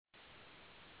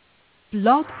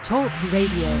Blog Talk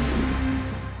Radio.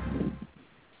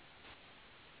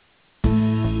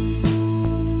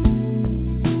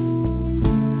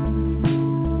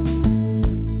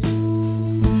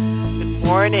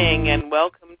 Morning and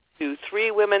welcome to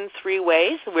Three Women, Three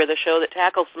Ways. We're the show that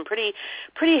tackles some pretty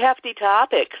hefty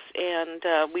topics, and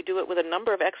we do it with a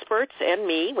number of experts and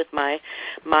me with my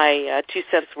 2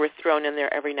 cents worth thrown in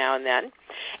there every now and then.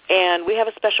 And we have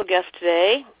a special guest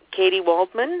today, Katie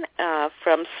Waldman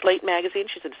from Slate Magazine.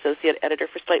 She's an associate editor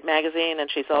for Slate Magazine, and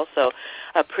she's also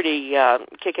a pretty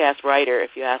kick-ass writer, if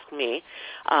you ask me.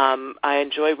 I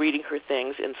enjoy reading her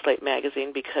things in Slate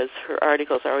Magazine because her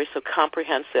articles are always so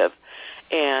comprehensive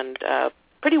and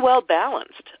pretty well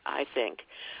balanced, I think.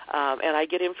 And I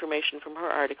get information from her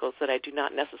articles that I do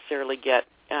not necessarily get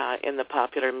in the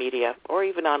popular media or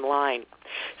even online.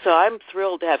 So I'm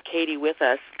thrilled to have Katie with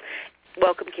us.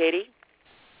 Welcome, Katie.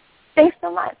 Thanks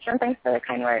so much, and thanks for the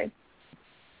kind words.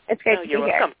 It's great to be here. You're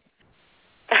welcome.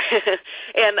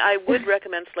 And I would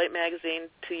recommend Slate Magazine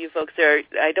to you folks.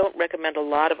 I don't recommend a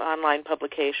lot of online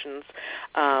publications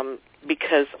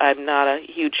because I'm not a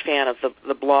huge fan of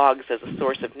the blogs as a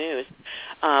source of news.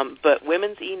 But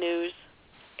Women's E-News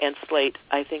and Slate,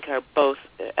 I think, are both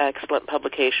excellent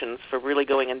publications for really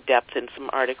going in depth in some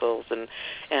articles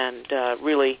and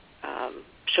really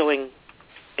showing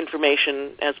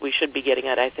information as we should be getting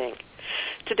at, I think.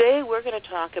 Today we're going to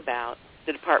talk about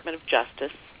the Department of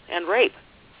Justice and rape.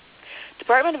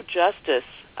 Department of Justice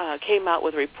came out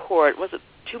with a report, was it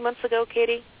 2 months ago,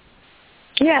 Katie?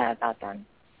 Yeah, about then.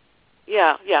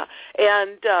 Yeah.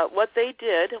 And what they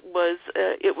did was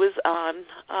it was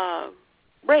on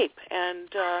rape, and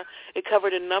it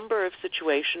covered a number of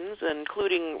situations,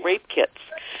 including rape kits.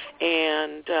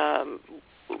 And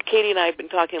Katie and I have been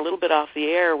talking a little bit off the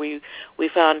air.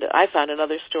 I found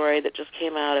another story that just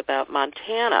came out about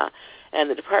Montana, and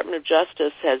the Department of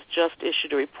Justice has just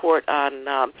issued a report on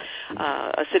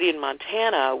a city in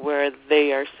Montana where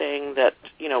they are saying that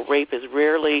rape is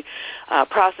rarely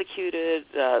prosecuted.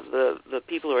 The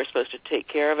people who are supposed to take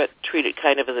care of it treat it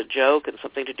kind of as a joke and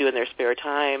something to do in their spare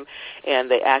time, and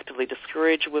they actively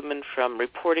discourage women from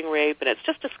reporting rape, and it's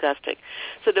just disgusting.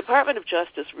 So the Department of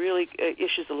Justice really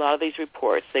issues a lot of these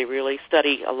reports. They really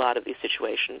study a lot of these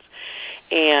situations.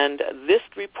 And this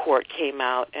report came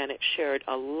out, and it shared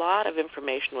a lot of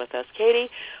information with us. Katie,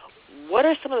 what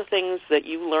are some of the things that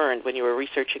you learned when you were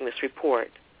researching this report?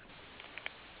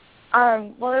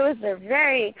 Well, it was a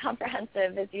very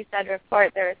comprehensive, as you said,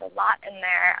 report. There was a lot in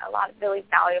there, a lot of really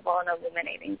valuable and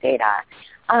illuminating data.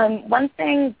 One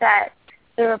thing that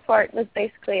the report was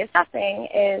basically assessing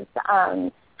is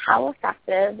how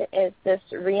effective is this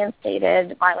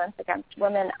reinstated Violence Against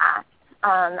Women Act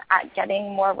at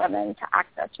getting more women to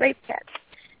access rape kits.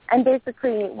 And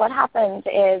basically what happened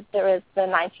is there was the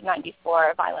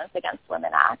 1994 Violence Against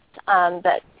Women Act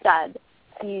that said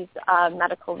these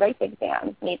medical rape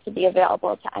exams need to be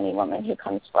available to any woman who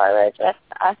comes forward with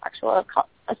a sexual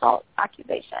assault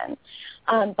accusation.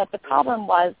 But the problem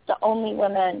was the only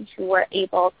women who were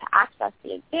able to access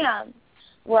the exams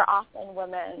were often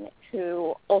women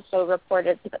who also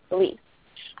reported to the police.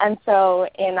 And so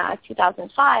in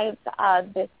 2005,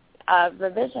 this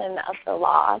revision of the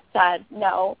law said,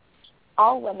 no,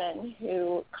 all women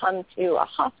who come to a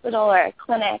hospital or a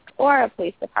clinic or a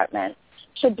police department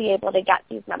should be able to get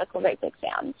these medical rape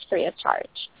exams free of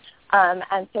charge.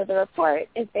 And so the report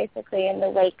is basically in the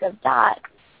wake of that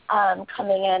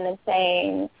coming in and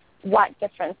saying, what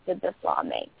difference did this law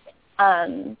make?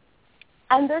 And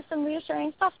there's some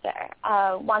reassuring stuff there.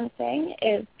 One thing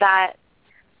is that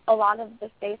a lot of the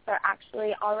states are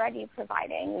actually already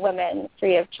providing women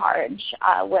free of charge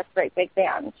with rape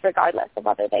exams, regardless of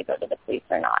whether they go to the police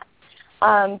or not.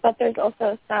 But there's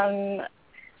also some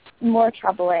more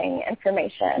troubling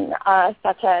information,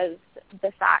 such as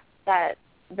the fact that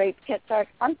rape kits are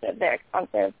expensive. They're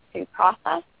expensive to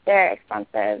process. They're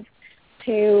expensive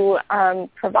to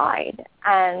provide.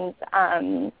 And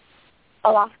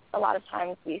a lot of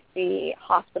times we see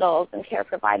hospitals and care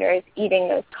providers eating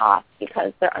those costs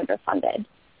because they're underfunded.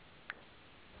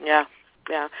 Yeah.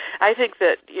 I think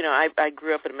that, I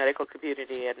grew up in a medical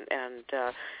community, and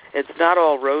it's not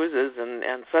all roses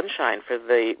and sunshine for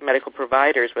the medical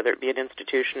providers, whether it be an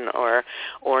institution or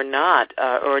not,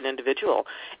 or an individual.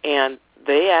 And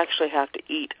they actually have to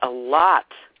eat a lot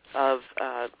of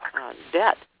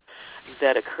debt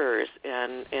that occurs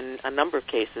in a number of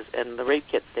cases, and the rape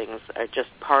kit things are just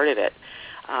part of it.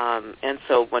 And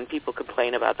so when people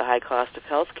complain about the high cost of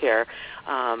health care,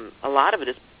 a lot of it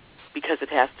is because it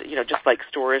has to, just like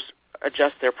stores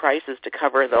adjust their prices to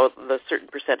cover the certain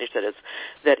percentage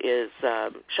that is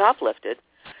shoplifted,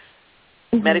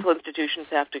 medical institutions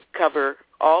have to cover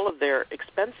all of their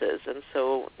expenses, and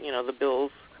so, the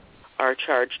bills are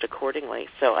charged accordingly.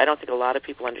 So I don't think a lot of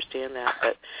people understand that,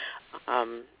 but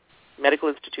medical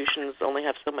institutions only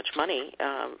have so much money,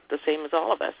 the same as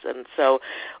all of us, and so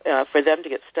for them to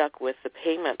get stuck with the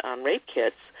payment on rape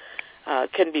kits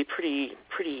can be pretty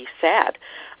sad.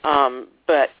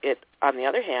 But on the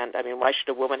other hand, why should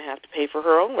a woman have to pay for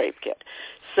her own rape kit?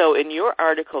 So in your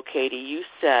article, Katie, you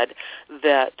said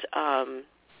that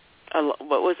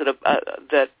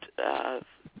that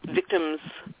victims'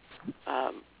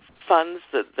 funds,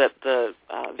 that the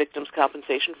victims'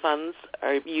 compensation funds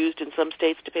are used in some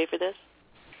states to pay for this?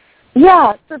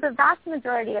 Yeah, so the vast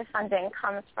majority of funding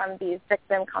comes from these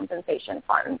victim compensation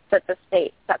funds that the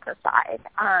state sets aside.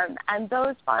 And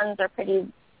those funds are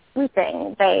pretty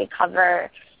sweeping. They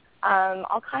cover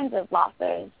all kinds of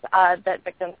losses that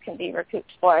victims can be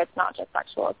recouped for. It's not just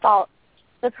sexual assault.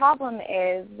 The problem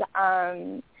is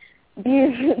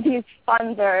these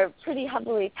funds are pretty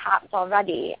heavily tapped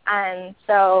already, and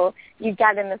so you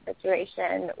get in a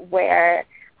situation where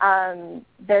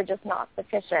they're just not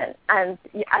sufficient. And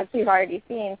as we've already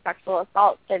seen, sexual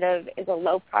assault sort of is a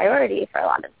low priority for a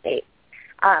lot of states.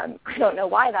 I don't know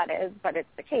why that is, but it's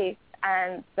the case.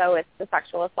 And so it's the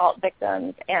sexual assault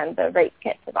victims and the rape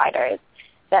kit providers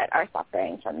that are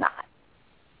suffering from that.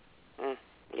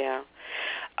 Yeah.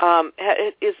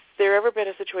 Is there ever been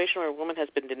a situation where a woman has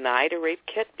been denied a rape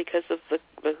kit because of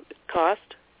the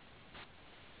cost?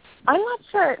 I'm not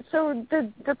sure. So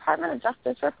the Department of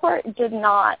Justice report did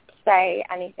not say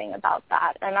anything about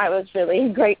that, and I was really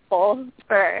grateful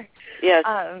for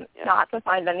not to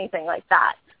find anything like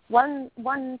that. One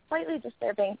slightly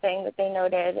disturbing thing that they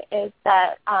noted is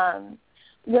that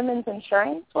women's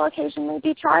insurance will occasionally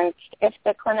be charged if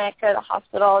the clinic or the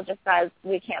hospital just says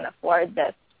we can't afford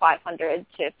this $500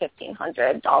 to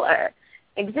 $1,500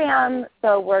 exam,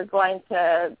 so we're going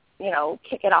to,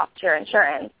 kick it off to your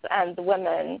insurance, and the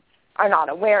women are not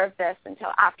aware of this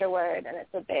until afterward, and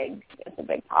it's a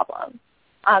big problem.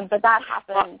 But that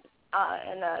happens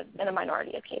in a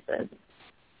minority of cases.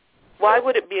 Why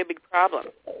would it be a big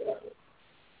problem?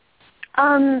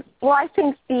 Well, I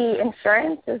think the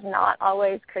insurance is not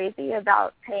always crazy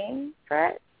about paying for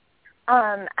it,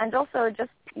 and also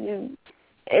just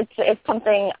it's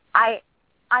something I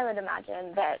would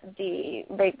imagine that the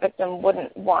rape victim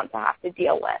wouldn't want to have to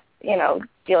deal with,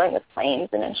 dealing with claims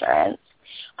and insurance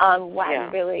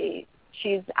when really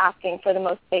she's asking for the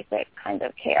most basic kind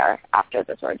of care after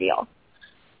this ordeal.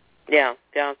 Yeah.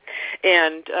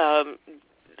 And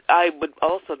I would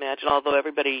also imagine, although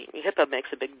HIPAA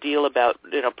makes a big deal about,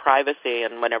 privacy,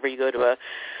 and whenever you go to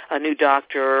a new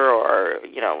doctor or,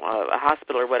 a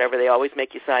hospital or whatever, they always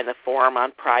make you sign the form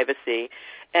on privacy,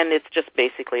 and it's just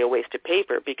basically a waste of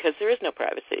paper because there is no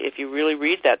privacy. If you really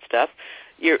read that stuff,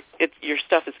 your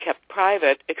stuff is kept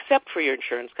private except for your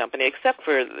insurance company, except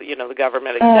for, the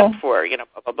government, except for, blah,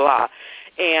 blah, blah.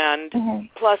 And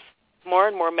plus, more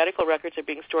and more medical records are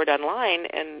being stored online,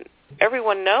 and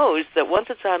everyone knows that once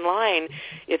it's online,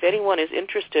 if anyone is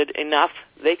interested enough,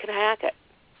 they can hack it.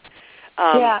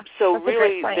 So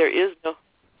really, there is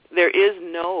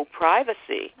no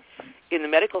privacy in the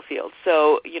medical field.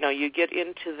 So, you get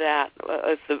into that,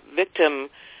 if the victim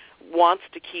wants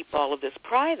to keep all of this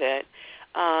private,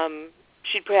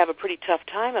 she'd have a pretty tough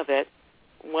time of it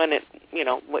when it,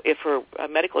 if her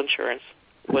medical insurance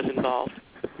was involved.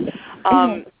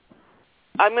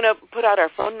 I'm going to put out our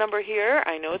phone number here.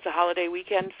 I know it's a holiday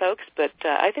weekend, folks, but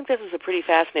I think this is a pretty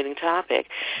fascinating topic.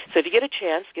 So if you get a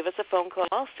chance, give us a phone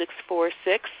call,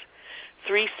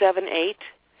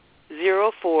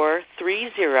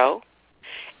 646-378-0430,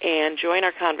 and join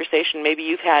our conversation. Maybe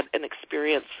you've had an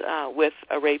experience with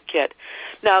a rape kit.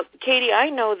 Now, Katie, I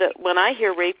know that when I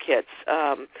hear rape kits,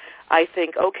 I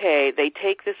think, okay, they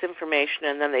take this information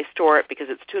and then they store it because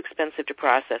it's too expensive to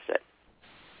process it.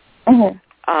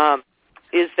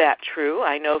 Is that true?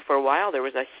 I know for a while there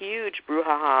was a huge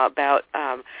brouhaha about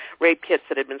rape kits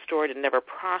that had been stored and never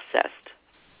processed.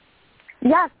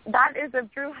 Yes, that is a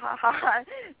brouhaha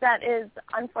that is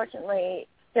unfortunately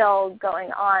still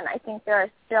going on. I think there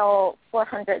are still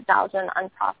 400,000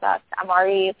 unprocessed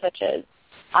MREs, which is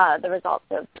the results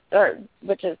of,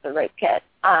 which is the rape kit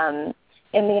in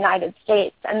the United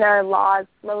States. And there are laws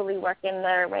slowly working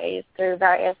their ways through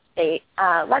various state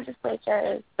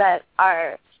legislatures that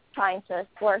are trying to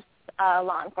force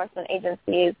law enforcement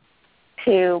agencies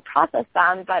to process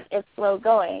them, but it's slow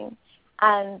going.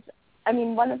 And I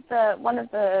mean, one of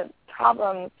the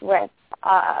problems with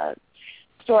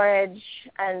storage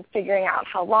and figuring out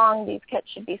how long these kits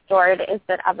should be stored is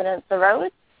that evidence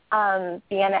erodes,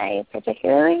 DNA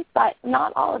particularly, but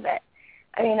not all of it.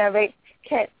 I mean, a rape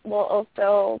kit will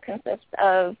also consist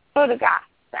of photographs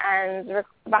and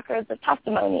records of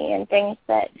testimony and things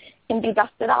that can be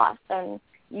dusted off and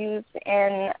used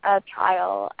in a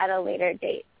trial at a later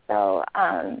date. So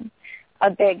a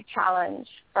big challenge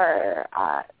for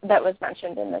that was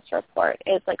mentioned in this report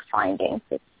is like finding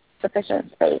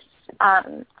sufficient space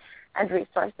and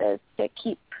resources to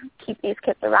keep these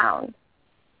kits around.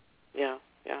 Yeah.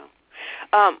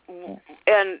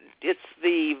 And it's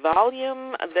the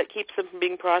volume that keeps them from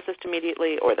being processed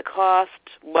immediately, or the cost?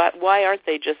 Why aren't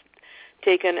they just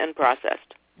taken and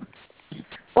processed?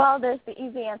 Well, there's the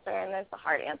easy answer and there's the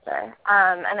hard answer.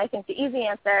 And I think the easy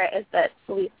answer is that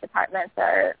police departments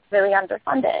are really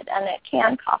underfunded, and it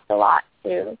can cost a lot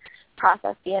to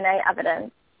process DNA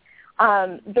evidence.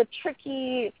 The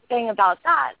tricky thing about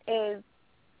that is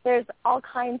there's all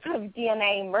kinds of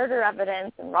DNA murder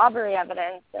evidence and robbery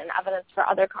evidence and evidence for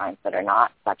other crimes that are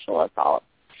not sexual assault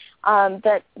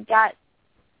that get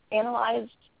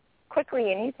analyzed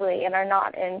quickly and easily and are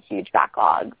not in huge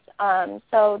backlogs.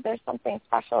 So there's something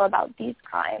special about these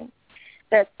crimes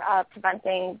that's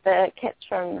preventing the kits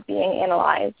from being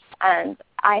analyzed. And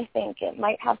I think it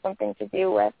might have something to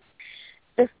do with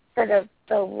this sort of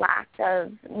the lack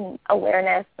of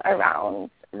awareness around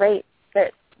rape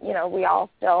that, you know, we all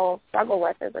still struggle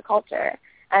with as a culture,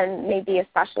 and maybe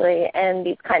especially in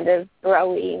these kind of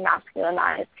bro-y,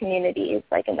 masculinized communities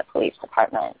like in the police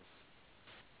department.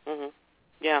 Mm-hmm.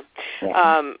 Yeah.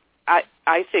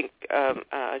 I think,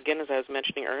 again, as I was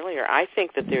mentioning earlier, I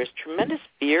think that there's tremendous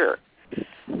fear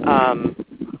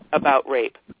about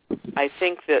rape. I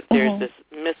think that there's this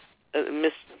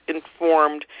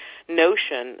misinformed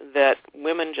notion that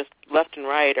women just left and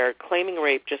right are claiming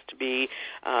rape just to be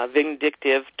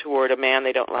vindictive toward a man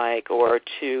they don't like, or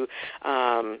to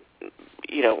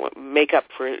make up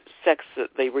for sex that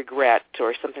they regret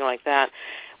or something like that,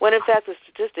 when in fact the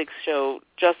statistics show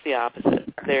just the opposite.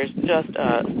 There's just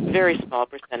a very small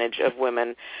percentage of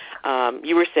women.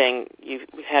 You were saying you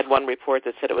had one report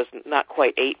that said it was not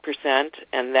quite 8%,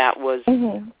 and that was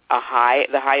the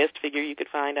highest figure you could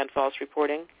find on false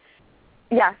reporting?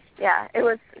 Yes, yeah. It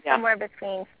was somewhere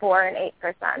between 4 and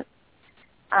 8%.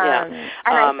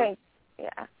 I think,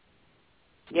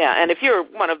 Yeah, and if you're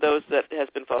one of those that has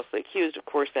been falsely accused, of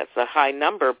course that's a high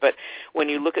number, but when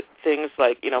you look at things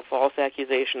like, false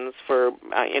accusations for,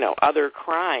 other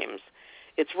crimes,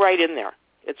 it's right in there.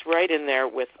 It's right in there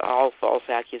with all false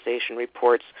accusation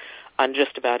reports on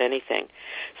just about anything.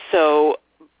 So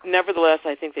nevertheless,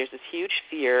 I think there's this huge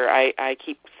fear. I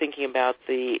keep thinking about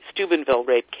the Steubenville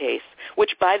rape case,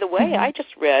 which, by the way, I just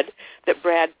read that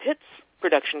Brad Pitt's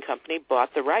production company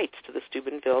bought the rights to the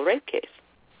Steubenville rape case.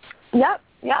 Yep.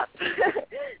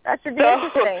 That should be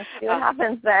interesting. See what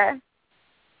happens there.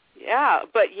 Yeah,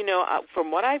 but,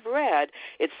 from what I've read,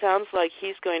 it sounds like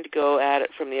he's going to go at it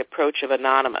from the approach of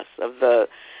Anonymous, of the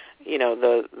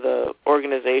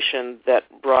organization that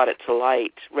brought it to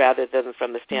light, rather than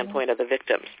from the standpoint of the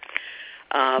victims.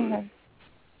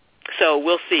 So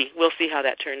we'll see how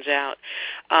that turns out.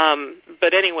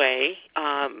 But anyway,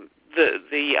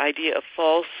 the idea of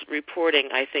false reporting,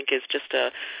 I think, is just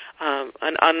an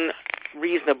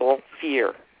unreasonable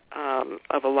fear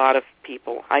of a lot of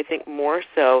people. I think more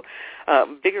so,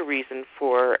 bigger reason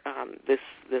for this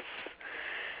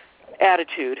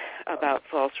attitude about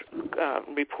false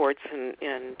reports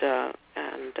and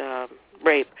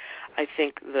rape. I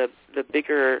think the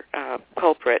bigger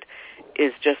culprit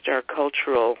is just our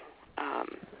cultural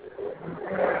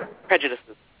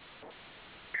prejudices.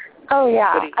 Oh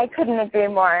yeah, I couldn't agree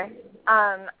more.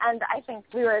 And I think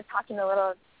we were talking a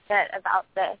little bit about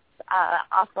this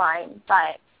offline,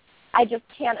 but I just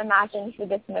can't imagine who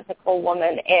this mythical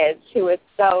woman is, who is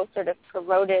so sort of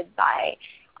corroded by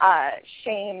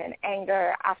shame and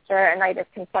anger after a night of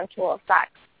consensual sex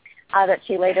that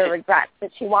she later regrets,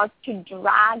 that she wants to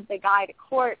drag the guy to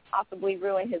court, possibly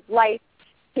ruin his life,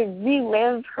 to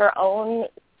relive her own,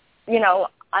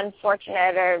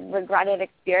 unfortunate or regretted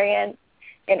experience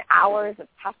in hours of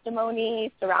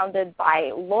testimony surrounded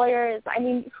by lawyers. I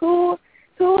mean, who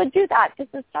would do that? This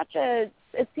is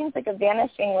it seems like a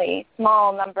vanishingly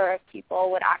small number of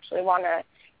people would actually want to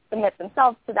submit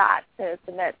themselves to that, to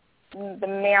submit the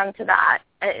man to that.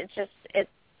 It's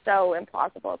so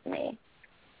implausible to me.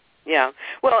 Yeah.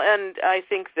 Well, and I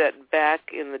think that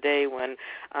back in the day when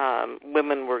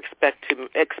women were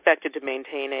expected to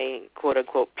maintain a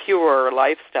quote-unquote pure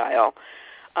lifestyle,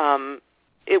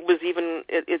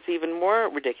 it's even more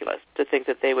ridiculous to think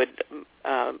that they would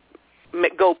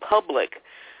go public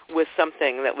with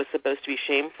something that was supposed to be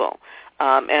shameful.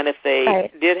 And if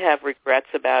they did have regrets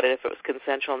about it, if it was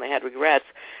consensual and they had regrets,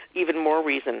 even more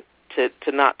reason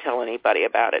to not tell anybody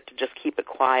about it, to just keep it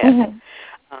quiet.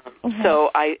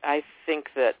 So I think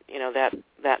that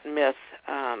that myth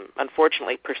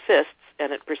unfortunately persists,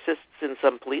 and it persists in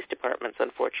some police departments,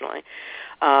 unfortunately.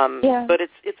 But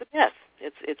it's a myth.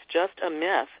 It's just a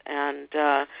myth, and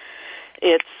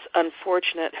it's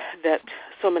unfortunate that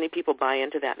so many people buy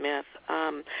into that myth.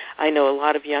 I know a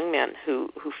lot of young men who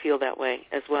feel that way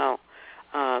as well.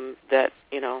 That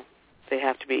they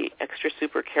have to be extra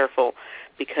super careful,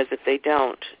 because if they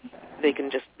don't, they can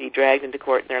just be dragged into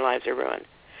court and their lives are ruined.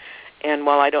 And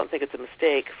while I don't think it's a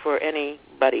mistake for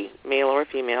anybody, male or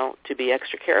female, to be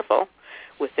extra careful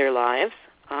with their lives,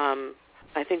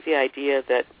 I think the idea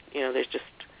that there's just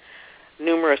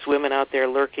numerous women out there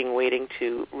lurking, waiting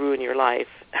to ruin your life,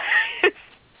 it's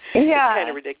kind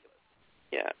of ridiculous.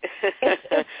 Yeah,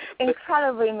 it's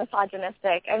incredibly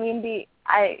misogynistic. I mean,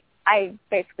 I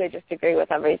basically just agree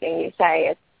with everything you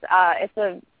say. It's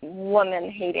a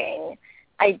woman-hating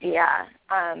idea,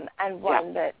 and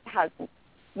one that has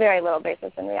very little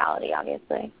basis in reality,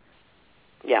 obviously.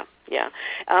 Yeah.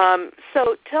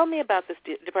 So tell me about this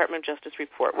Department of Justice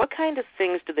report. What kind of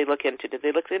things did they look into? Did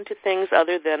they look into things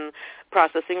other than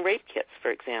processing rape kits,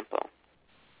 for example?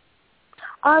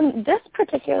 This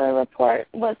particular report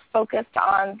was focused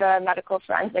on the medical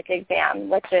forensic exam,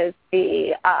 which is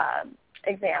the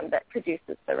exam that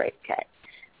produces the rape kit.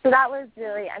 So that was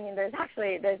really,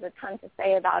 there's a ton to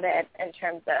say about it in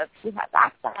terms of who has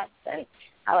access and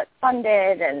how it's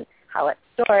funded and how it's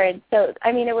stored. So,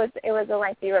 it was a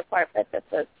lengthy report, but this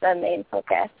was the main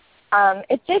focus.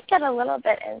 It did get a little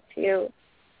bit into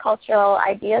cultural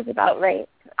ideas about rape.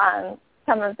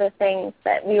 Some of the things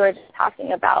that we were just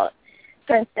talking about,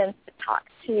 for instance, it talked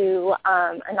to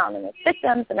anonymous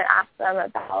victims and it asked them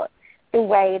about the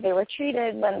way they were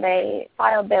treated when they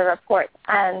filed their reports.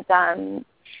 And,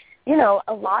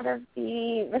 a lot of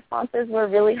the responses were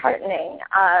really heartening.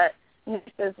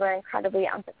 Nurses were incredibly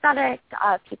empathetic.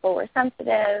 People were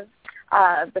sensitive.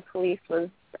 The police was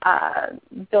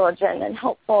diligent and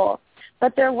helpful.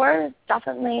 But there were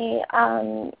definitely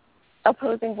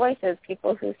opposing voices,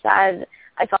 people who said,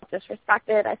 I felt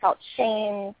disrespected, I felt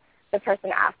shamed. The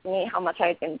person asked me how much I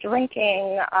had been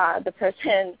drinking. The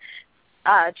person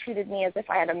treated me as if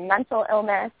I had a mental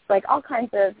illness, like all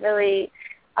kinds of really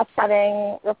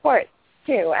upsetting reports,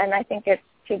 too. And I think it's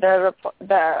to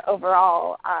the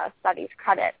overall study's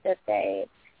credit that they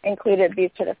included these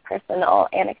sort of personal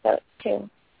anecdotes, too.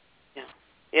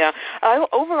 Yeah.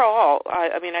 Overall,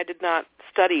 I did not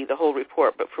study the whole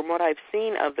report, but from what I've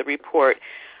seen of the report,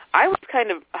 I was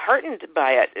kind of heartened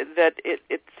by it, that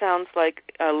it sounds like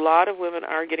a lot of women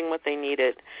are getting what they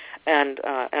needed and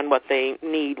what they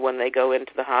need when they go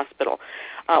into the hospital.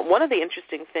 One of the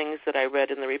interesting things that I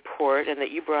read in the report and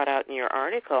that you brought out in your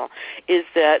article is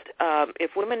that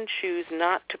if women choose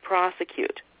not to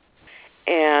prosecute,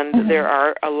 and there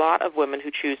are a lot of women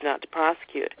who choose not to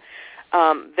prosecute,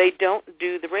 they don't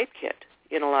do the rape kit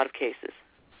in a lot of cases.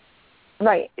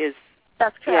 Right.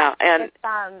 That's correct. Yeah, and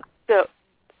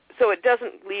so it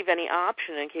doesn't leave any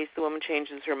option in case the woman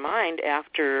changes her mind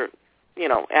after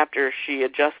she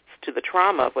adjusts to the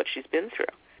trauma of what she's been through.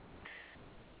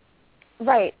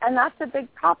 Right, and that's a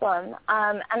big problem.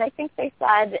 And I think they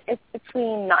said it's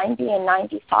between 90 and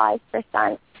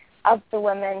 95% of the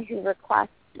women who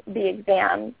request the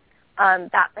exam,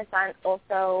 that percent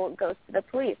also goes to the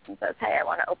police and says, hey, I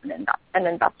want to open an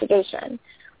investigation.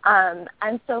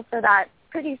 And so for that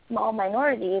pretty small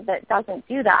minority that doesn't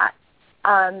do that,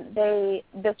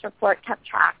 this report kept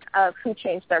track of who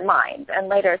changed their mind and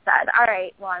later said, all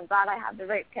right, well, I'm glad I have the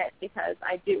rape kit because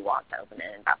I do want to open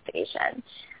an investigation.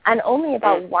 And only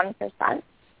about 1%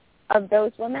 of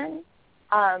those women,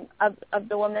 of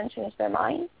the women changed their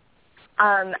mind.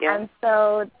 And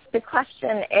so the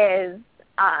question is,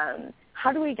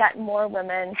 how do we get more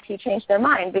women to change their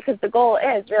mind? Because the goal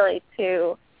is really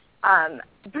to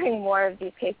bring more of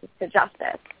these cases to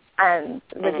justice and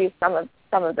reduce some of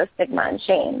the stigma and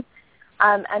shame.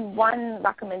 And one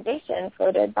recommendation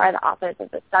floated by the authors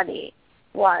of the study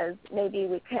was maybe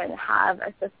we can have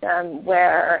a system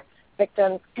where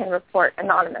victims can report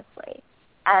anonymously.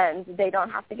 And they don't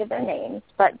have to give their names,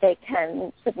 but they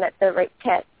can submit their rape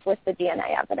kits with the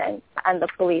DNA evidence, and the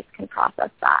police can process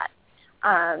that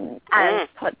and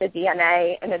put the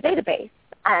DNA in a database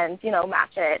and,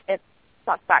 match it if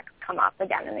suspects come up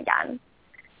again and again.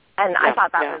 And I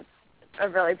thought that was a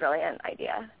really brilliant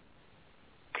idea.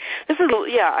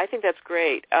 I think that's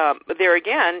great. But there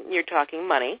again, you're talking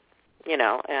money,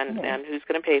 and who's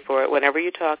going to pay for it. Whenever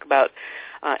you talk about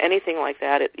anything like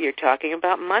that, you're talking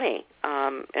about money.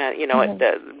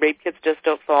 The rape kits just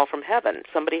don't fall from heaven.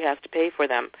 Somebody has to pay for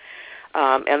them.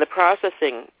 And the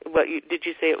processing, did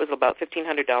you say it was about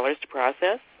 $1,500 to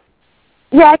process?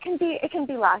 Yeah, it can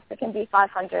be less. It can be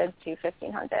 $500 to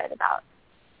 $1,500 about.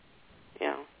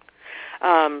 Yeah.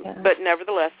 But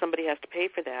nevertheless, somebody has to pay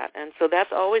for that. And so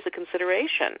that's always a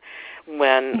consideration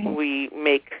when we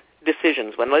make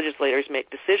decisions, when legislators make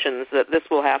decisions that this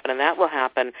will happen and that will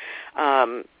happen.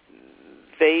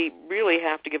 They really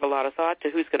have to give a lot of thought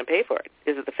to who's going to pay for it.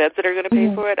 Is it the feds that are going to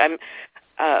pay for it?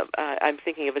 I'm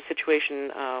thinking of a situation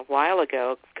a while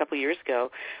ago, a couple of years ago,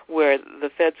 where the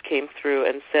feds came through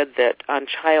and said that on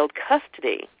child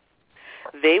custody,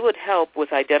 they would help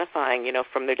with identifying,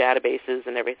 from their databases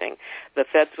and everything. The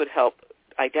feds would help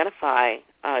identify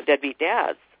deadbeat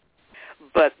dads,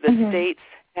 but the states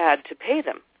had to pay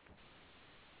them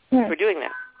for doing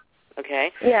that.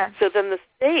 Okay? Yeah. So then the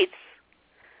states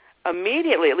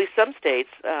immediately, at least some states,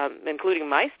 including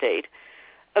my state,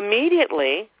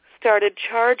 immediately started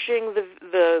charging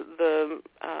the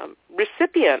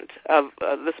recipient of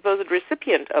the supposed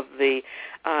recipient of the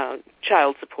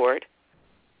child support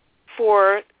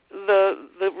for the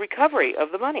recovery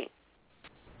of the money.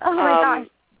 Oh my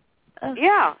gosh!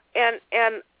 Yeah, and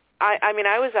I mean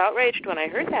I was outraged when I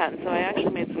heard that, and so I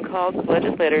actually made some calls to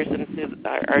legislators and to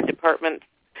our department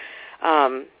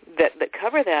that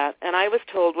cover that, and I was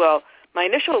told, well, my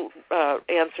initial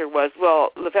answer was,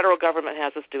 well, the federal government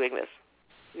has us doing this.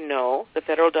 No, the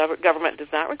federal government does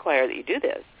not require that you do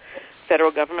this. The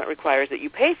federal government requires that you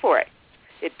pay for it.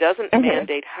 It doesn't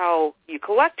mandate how you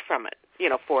collect from it,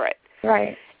 for it.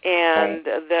 Right. And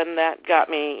then that got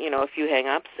me, a few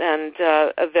hang-ups, and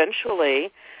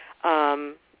eventually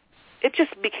it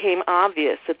just became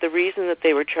obvious that the reason that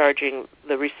they were charging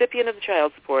the recipient of the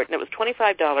child support, and it was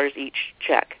 $25 each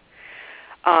check,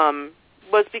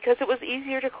 was because it was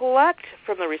easier to collect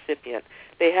from the recipient.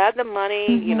 They had the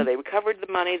money, they recovered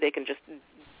the money. They can just,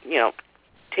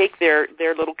 take their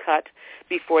little cut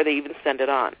before they even send it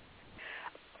on.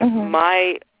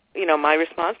 My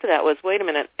response to that was, wait a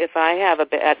minute, if I have a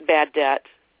bad debt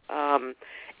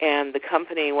and the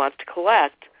company wants to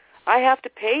collect, I have to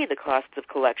pay the costs of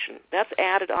collection. That's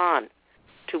added on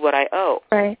to what I owe.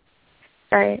 Right.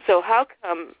 Right. So how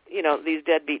come, these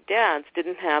deadbeat dads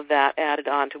didn't have that added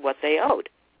on to what they owed?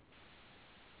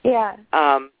 Yeah.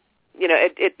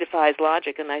 It defies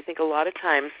logic, and I think a lot of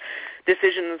times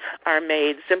decisions are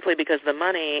made simply because of the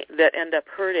money that end up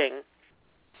hurting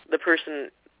the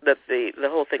person that the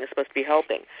whole thing is supposed to be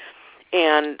helping.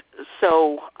 And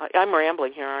so I'm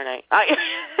rambling here, aren't I?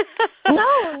 No,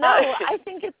 I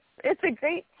think it's a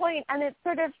great point, and it's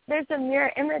sort of, there's a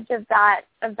mirror image of that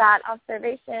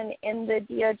observation in the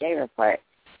DOJ report,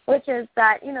 which is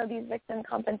that, these victim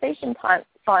compensation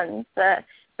funds, the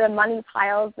money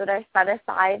piles that are set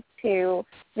aside to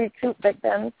recoup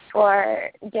victims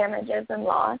for damages and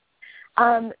loss,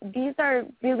 these are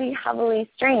really heavily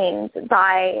strained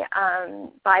by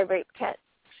rape kits.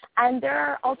 And there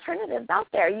are alternatives out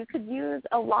there. You could use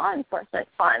a law enforcement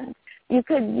fund. You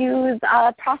could use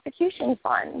a prosecution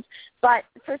fund. But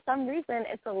for some reason,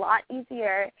 it's a lot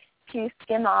easier to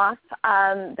skim off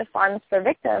the funds for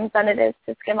victims than it is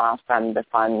to skim off from the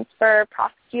funds for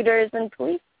prosecutors and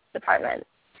police departments.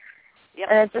 Yep.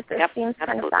 And it seems Absolutely.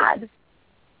 kind of sad.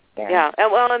 Yeah.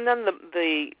 And then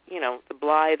the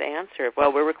blithe answer of,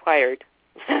 well, we're required.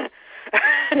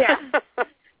 Yeah.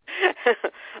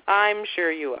 I'm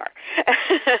sure you are.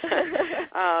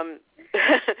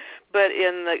 But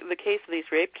in the case of these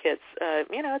rape kits,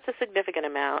 it's a significant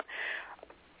amount.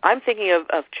 I'm thinking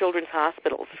of children's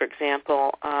hospitals, for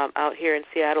example. Out here in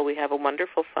Seattle, we have a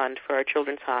wonderful fund for our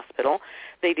children's hospital.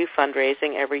 They do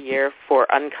fundraising every year for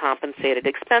uncompensated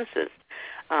expenses.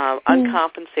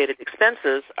 Uncompensated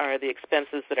expenses are the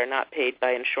expenses that are not paid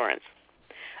by insurance.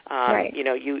 Right.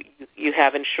 You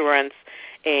have insurance,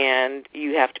 and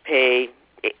you have to pay.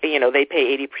 They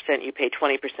pay 80%, you pay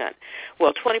 20%.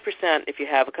 Well, 20%, if you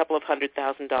have a couple of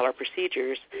 $100,000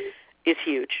 procedures, is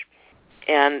huge.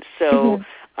 And so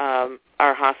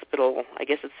our hospital, I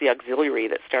guess it's the auxiliary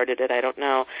that started it, I don't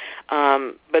know,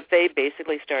 but they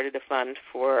basically started a fund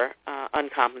for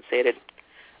uncompensated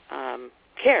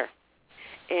care.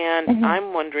 And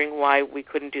I'm wondering why we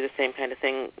couldn't do the same kind of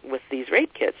thing with these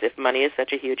rape kits if money is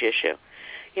such a huge issue.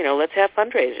 Let's have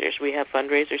fundraisers. We have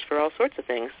fundraisers for all sorts of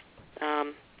things.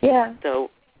 So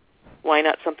why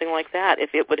not something like that?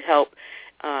 If it would help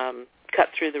cut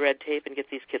through the red tape and get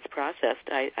these kits processed,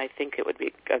 I think it would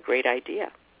be a great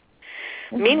idea.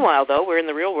 Meanwhile, though, we're in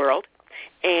the real world,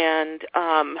 and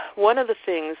one of the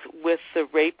things with the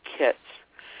rape kits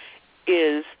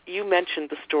is you mentioned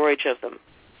the storage of them.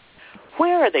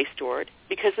 where are they stored?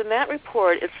 Because in that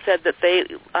report it said that they,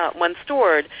 when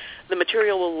stored, the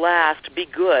material will last, be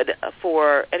good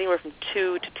for anywhere from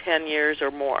 2 to 10 years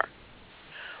or more.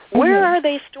 Where are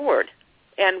they stored,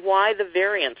 and why the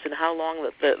variance in how long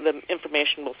the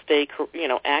information will stay,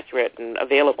 accurate and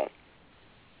available?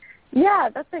 Yeah,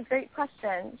 that's a great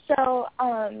question. So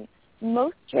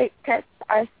most rape kits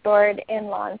are stored in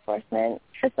law enforcement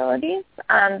facilities.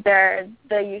 They're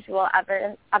the usual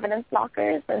evidence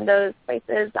lockers, and those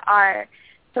places are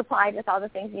supplied with all the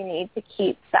things you need to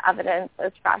keep the evidence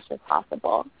as fresh as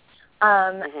possible.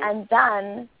 And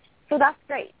then, so that's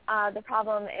great. The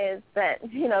problem is that,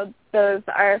 those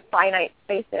are finite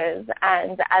spaces,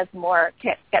 and as more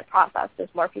kits get processed, as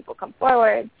more people come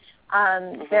forward,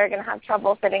 they're going to have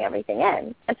trouble fitting everything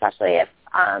in, especially if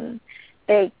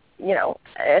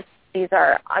if these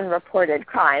are unreported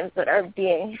crimes that are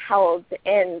being held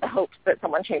in the hopes that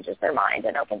someone changes their mind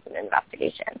and opens an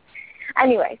investigation.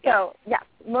 Anyway, so yes,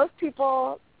 most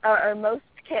people or most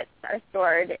kits are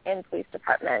stored in police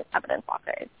department evidence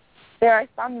lockers. There are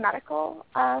some medical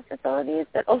facilities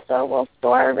that also will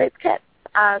store rape kits,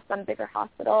 some bigger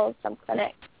hospitals, some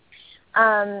clinics.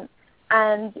 And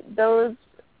those,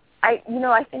 I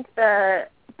think the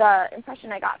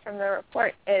impression I got from the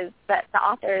report is that the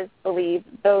authors believe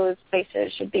those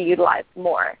spaces should be utilized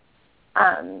more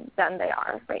than they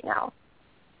are right now.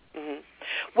 Mm-hmm.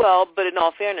 Well, but in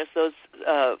all fairness, those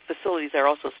facilities are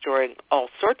also storing all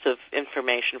sorts of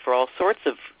information for all sorts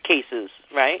of cases,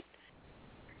 right?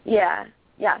 Yeah.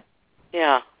 Yes.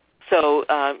 Yeah. So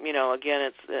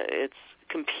again, it's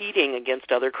competing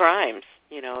against other crimes.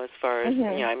 As far as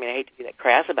I hate to be that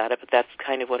crass about it, but that's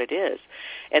kind of what it is.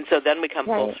 And so then we come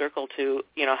full circle to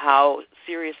how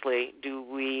seriously do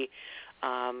we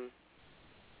how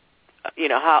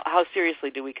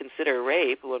seriously do we consider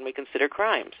rape when we consider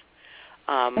crimes?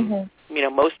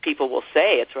 Most people will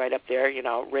say it's right up there,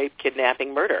 rape,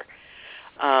 kidnapping, murder.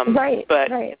 But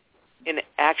in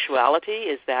actuality,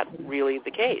 is that really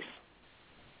the case?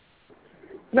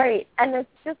 Right, and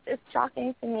it's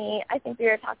shocking to me. I think we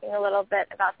were talking a little bit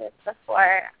about this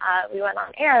before we went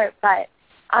on air, but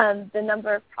the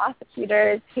number of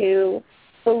prosecutors who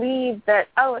believe that,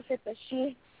 if it's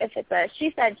a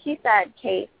she said, he said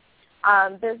case,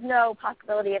 there's no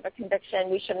possibility of a conviction.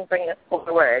 We shouldn't bring this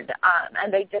forward,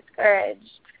 and they discourage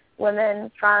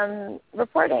women from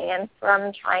reporting and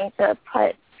from trying to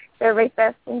put their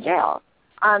rapists in jail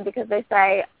because they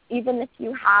say even if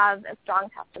you have a strong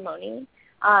testimony,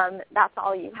 that's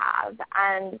all you have,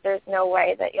 and there's no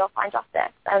way that you'll find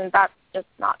justice, and that's just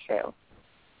not true.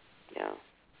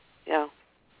 Yeah.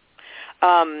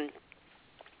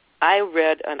 I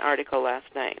read an article last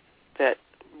night that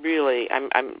really,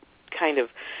 I'm kind of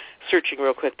searching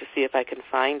real quick to see if I can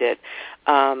find it,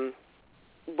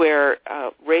 where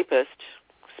a rapist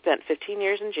spent 15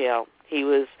 years in jail. He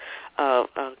was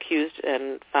accused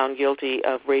and found guilty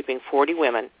of raping 40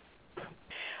 women,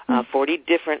 40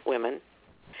 different women,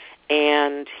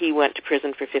 and he went to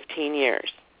prison for 15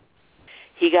 years.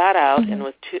 He got out, and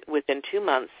within 2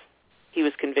 months, he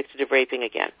was convicted of raping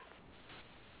again.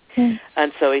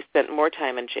 And so he spent more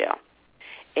time in jail.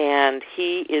 And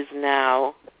he is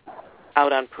now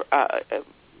out on,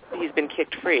 he's been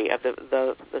kicked free of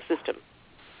the system.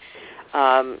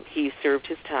 He served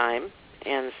his time,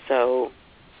 and so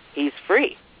he's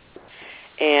free.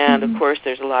 And, of course,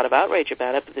 there's a lot of outrage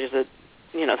about it, but there's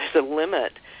a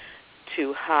limit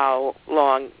to how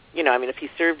long, if he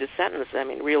served his sentence,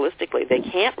 realistically, they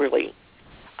can't really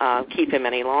keep him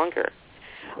any longer.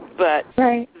 But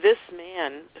this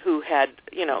man who had,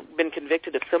 been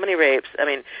convicted of so many rapes,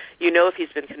 if he's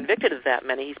been convicted of that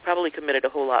many, he's probably committed a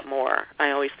whole lot more.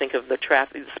 I always think of the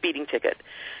speeding ticket.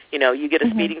 You get a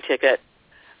speeding ticket,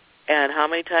 and how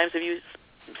many times have you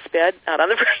sped out on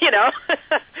the,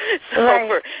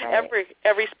 for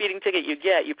every speeding ticket you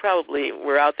get, you probably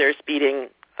were out there speeding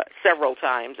several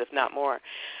times, if not more,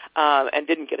 and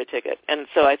didn't get a ticket. And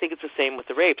so I think it's the same with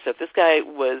the rapes. If this guy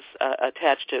was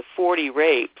attached to 40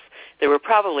 rapes, there were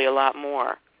probably a lot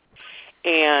more.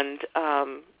 And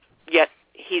yet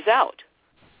he's out.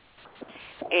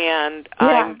 And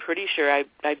I'm pretty sure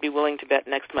I'd be willing to bet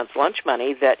next month's lunch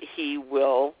money that he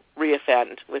will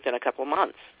reoffend within a couple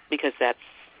months, because that's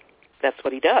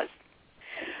what he does.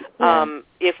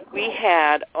 If we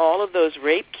had all of those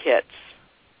rape kits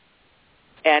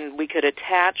and we could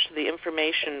attach the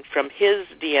information from his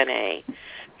DNA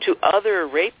to other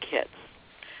rape kits,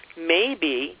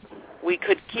 maybe we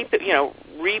could keep it,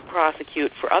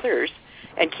 re-prosecute for others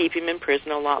and keep him in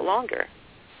prison a lot longer.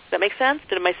 Does that make sense?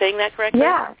 Am I saying that correctly?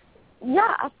 Yeah,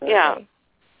 absolutely. Yeah.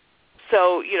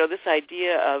 So, this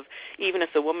idea of even if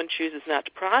the woman chooses not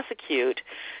to prosecute,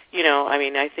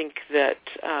 I think that,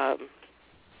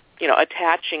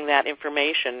 attaching that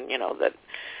information, that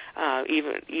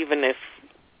even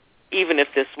if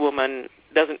this woman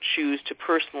doesn't choose to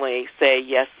personally say,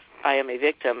 yes, I am a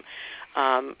victim,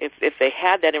 if they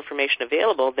had that information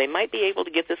available, they might be able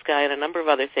to get this guy on a number of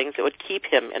other things that would keep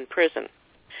him in prison.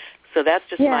 So that's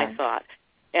just my thought.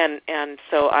 And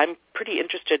so I'm pretty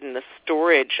interested in the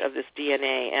storage of this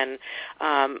DNA. And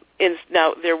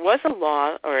now there was a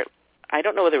law, or I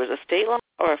don't know whether it was a state law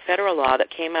or a federal law that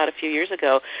came out a few years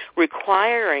ago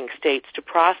requiring states to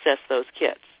process those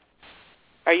kits.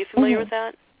 Are you familiar with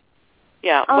that?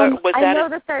 Yeah. I know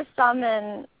that there's some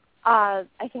in, I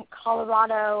think,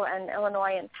 Colorado and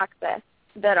Illinois and Texas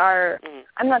that are,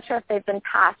 I'm not sure if they've been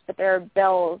passed, but there are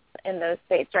bills in those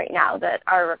states right now that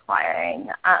are requiring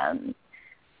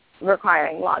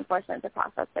law enforcement to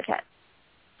process the kits.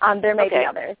 There may be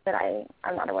others that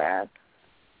I'm not aware of.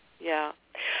 Yeah.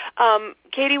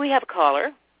 Katie, we have a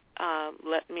caller.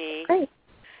 Let me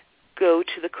go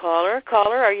to the caller.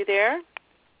 Caller, are you there?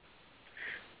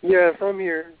 Yes, I'm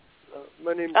here.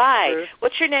 My name is Chris.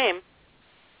 What's your name?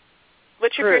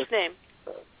 What's your first name?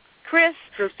 Chris.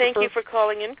 Thank you for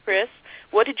calling in, Chris.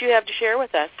 What did you have to share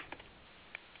with us?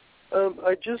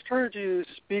 I just heard you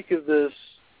speak of this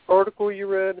article you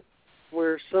read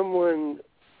where someone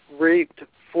raped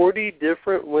 40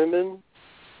 different women.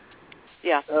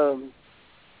 Yeah.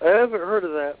 I haven't heard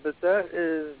of that, but that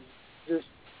is just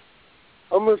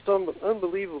almost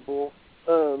unbelievable.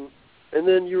 And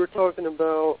then you were talking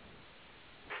about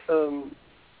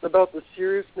the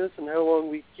seriousness and how long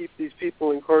we keep these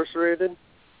people incarcerated.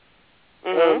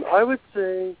 I would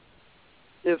say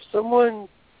if someone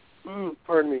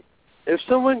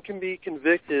can be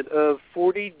convicted of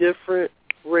 40 different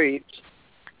rapes,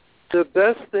 the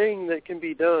best thing that can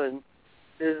be done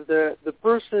is that the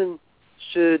person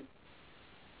should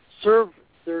serve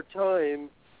their time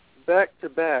back to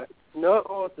back, not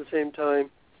all at the same time,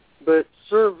 but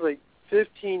serve like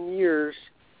 15 years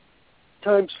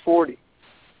times 40.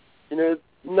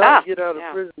 Not get out of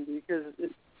prison, because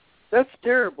that's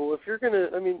terrible. If you're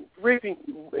raping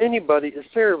anybody is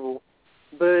terrible.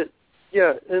 But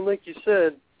yeah, and like you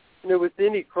said, with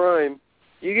any crime,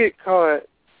 you get caught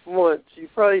once, you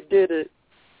probably did it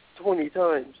 20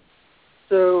 times.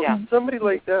 So somebody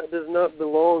like that does not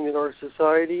belong in our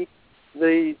society.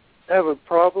 They have a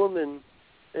problem,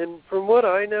 and from what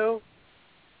I know,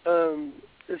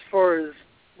 as far as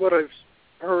what I've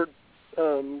heard,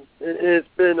 and it's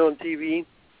been on TV,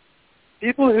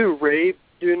 people who rape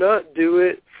do not do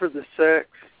it for the sex.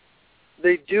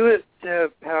 They do it to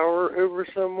have power over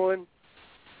someone.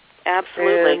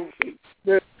 Absolutely.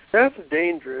 And that's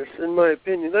dangerous, in my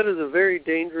opinion. That is a very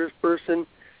dangerous person.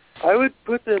 I would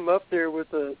put them up there with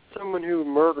someone who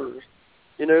murders.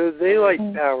 They like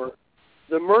power.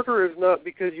 The murder is not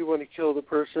because you want to kill the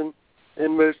person.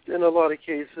 In a lot of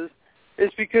cases,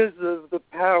 it's because of the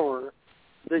power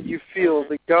that you feel,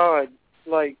 the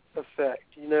God-like effect.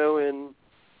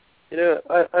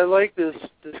 I like this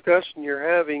discussion you're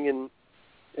having, and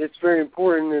it's very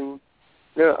important. And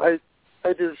I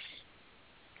just,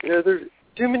 there's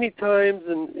too many times,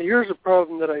 and here's a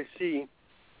problem that I see: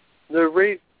 the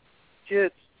rape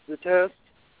kits, the tests.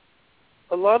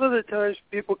 A lot of the times,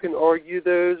 people can argue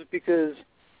those because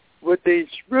what they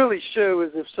really show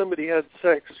is if somebody had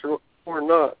sex or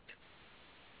not.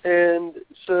 And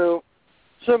so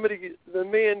the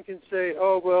man can say,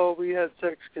 oh, well, we had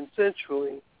sex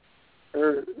consensually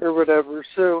or whatever.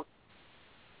 So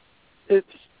it's,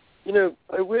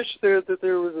 I wish that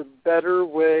there was a better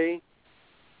way,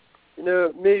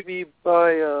 maybe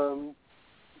by,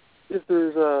 if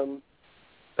there's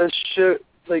a show,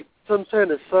 like some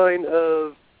kind of sign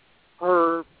of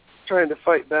her trying to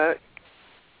fight back.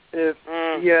 If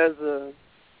he has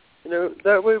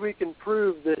that way we can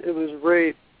prove that it was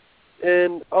rape.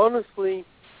 And honestly,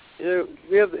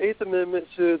 we have the Eighth Amendment,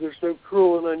 so there's no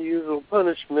cruel and unusual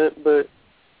punishment. But,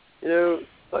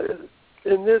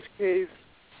 in this case,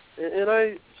 and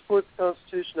I support the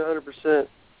Constitution 100%,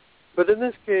 but in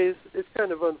this case, it's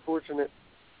kind of unfortunate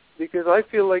because I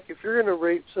feel like if you're going to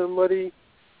rape somebody,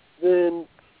 then,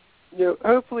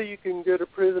 hopefully you can go to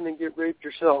prison and get raped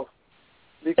yourself.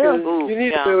 Because you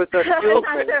need to know what that feels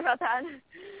like. about that.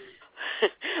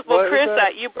 Well, Chris,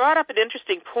 you brought up an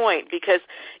interesting point because,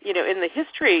 in the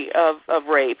history of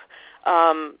rape,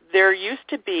 there used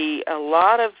to be a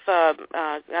lot of,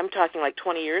 I'm talking like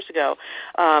 20 years ago,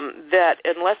 that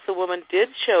unless the woman did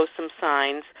show some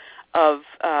signs of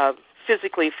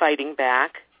physically fighting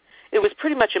back, it was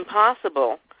pretty much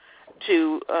impossible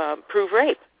to prove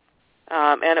rape.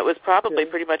 and it was probably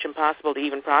pretty much impossible to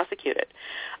even prosecute it.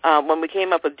 When we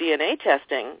came up with DNA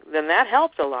testing, then that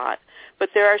helped a lot. But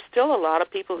there are still a lot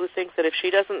of people who think that if she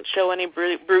doesn't show any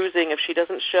bruising, if she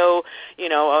doesn't show,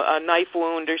 a knife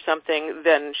wound or something,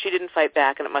 then she didn't fight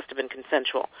back and it must have been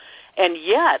consensual. And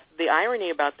yet, the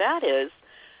irony about that is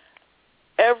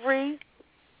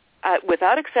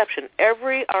without exception,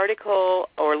 every article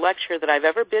or lecture that I've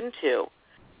ever been to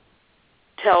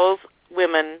tells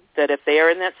women that if they are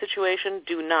in that situation,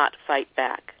 do not fight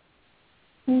back.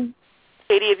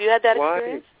 Katie, have you had that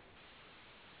experience?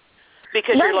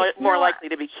 Because you're more likely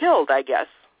to be killed, I guess.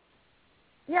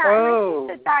 Yeah, and I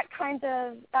think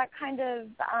that kind of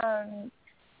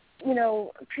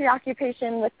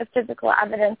preoccupation with the physical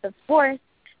evidence of force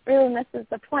really misses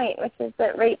the point, which is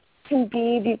that rape can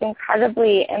be these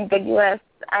incredibly ambiguous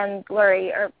and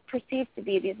blurry, or perceived to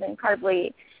be these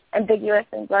incredibly ambiguous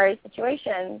and blurry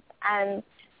situations. And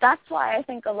that's why I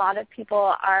think a lot of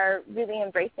people are really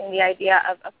embracing the idea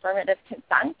of affirmative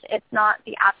consent. It's not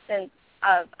the absence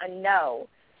of a no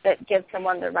that gives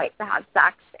someone the right to have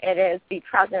sex. It is the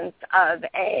presence of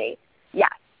a yes.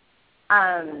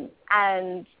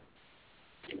 And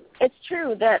it's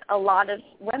true that a lot of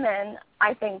women,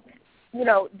 I think,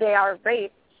 they are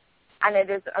raped, and it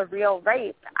is a real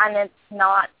rape, and it's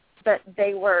not that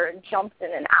they were jumped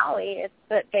in an alley. It's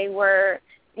that they were,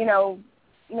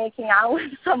 making out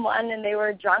with someone, and they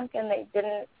were drunk, and they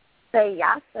didn't say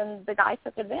yes, and the guy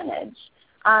took advantage,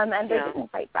 and they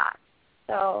didn't fight back.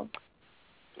 So,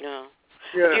 yeah.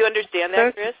 Do you understand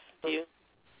that, Chris?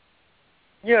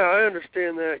 Yeah, I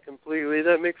understand that completely.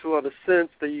 That makes a lot of sense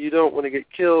that you don't want to get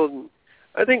killed. And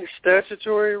I think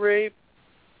statutory rape,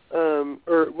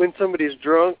 or when somebody's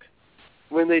drunk,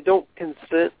 when they don't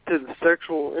consent to the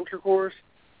sexual intercourse,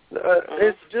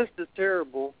 it's just as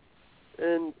terrible.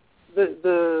 And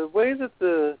the way that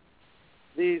the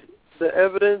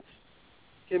evidence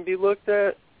can be looked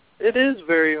at, it is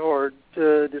very hard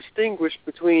to distinguish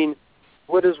between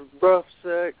what is rough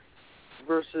sex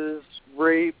versus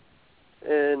rape,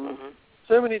 and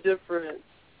so many different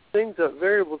things,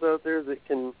 variables out there that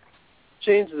can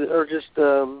change or just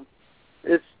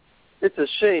it's a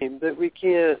shame that we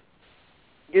can't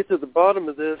get to the bottom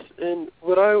of this. And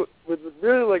what I would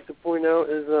really like to point out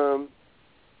is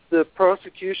the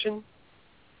prosecution.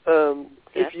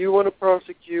 If you want to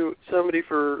prosecute somebody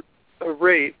for a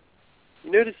rape,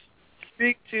 to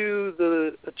speak to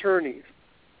the attorneys,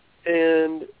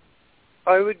 and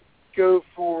I would go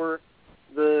for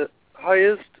the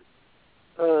highest.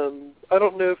 I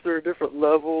don't know if there are different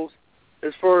levels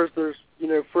as far as there's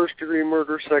first-degree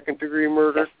murder, second-degree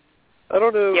murder. I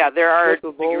don't know. Yeah, there are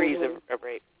degrees of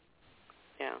rape.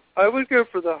 Yeah, I would go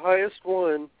for the highest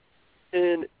one,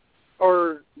 and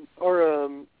our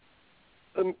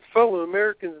fellow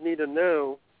Americans need to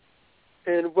know.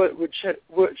 And what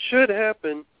should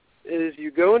happen is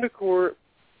you go into court,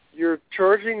 you're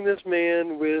charging this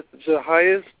man with the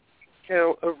highest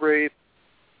count of rape,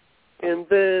 and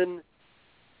then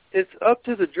it's up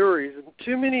to the juries. And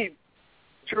too many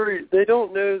juries, they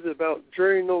don't know about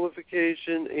jury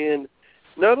nullification, and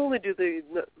not only do they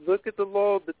look at the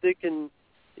law, but they can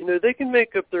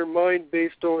make up their mind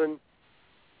based on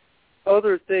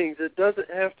other things. It doesn't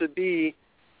have to be,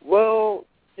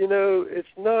 it's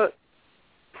not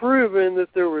proven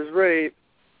that there was rape.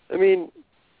 I mean,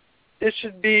 it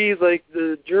should be like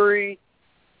the jury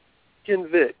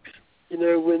convicts,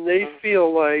 when they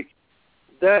feel like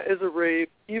that is a rape,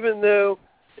 even though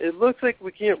it looks like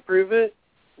we can't prove it,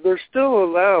 they're still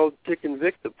allowed to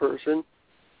convict the person,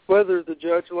 whether the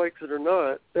judge likes it or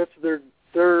not. That's the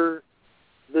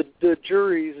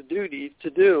jury's duty to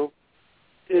do,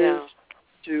 is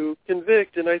to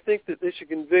convict. And I think that they should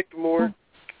convict more.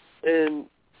 And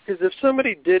because if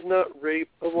somebody did not rape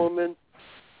a woman,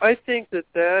 I think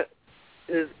that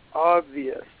is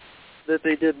obvious that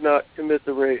they did not commit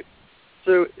the rape.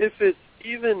 So if it's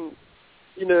even,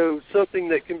 something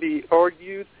that can be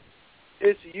argued,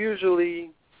 it's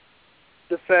usually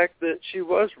the fact that she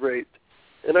was raped.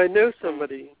 And I know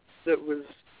somebody that was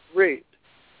raped,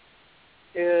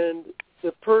 and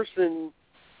the person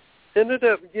ended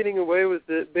up getting away with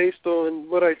it based on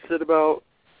what I said about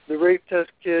the rape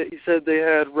test kit. He said they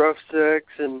had rough sex,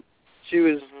 and she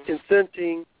was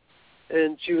consenting,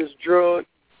 and she was drunk,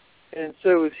 and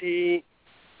so was he.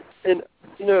 And,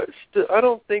 I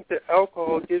don't think that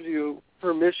alcohol gives you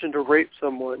permission to rape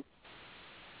someone.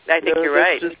 I think you're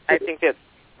right. I think that...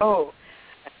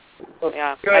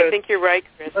 Yeah, I think you're right,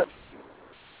 Chris.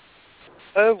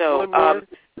 I have one more.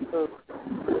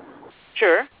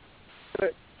 Sure.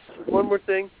 One more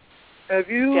thing. Have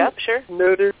you Yep, sure.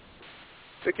 noticed...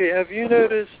 Okay, have you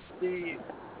noticed the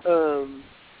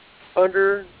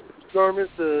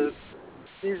undergarments,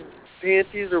 these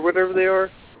panties or whatever they are,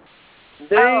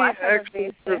 they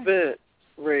actually prevent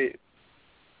rape.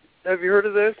 Have you heard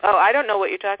of this? Oh, I don't know what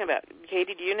you're talking about.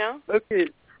 Katie, do you know? Okay.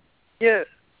 Yeah.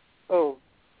 Oh,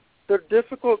 they're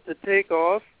difficult to take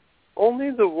off. Only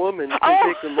the woman can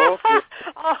take them off.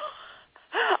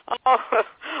 Oh,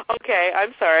 okay.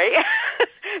 I'm sorry.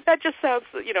 That just sounds,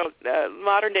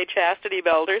 modern day chastity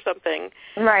belt or something.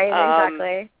 Right.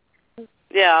 Exactly.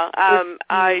 Yeah.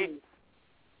 I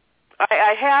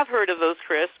have heard of those,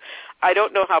 Chris. I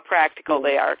don't know how practical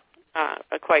they are.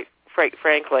 Quite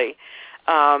frankly.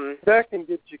 That can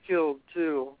get you killed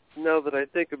too. Now that I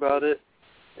think about it,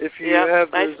 if you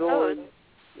have those on,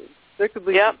 that could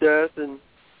lead to death. And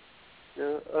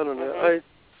I don't know.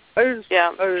 I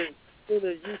in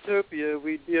a utopia,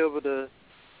 we'd be able to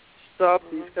stop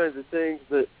these kinds of things.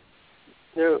 But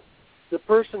the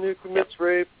person who commits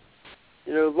rape,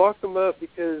 lock them up,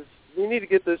 because we need to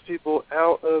get those people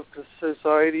out of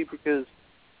society, because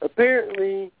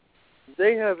apparently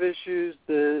they have issues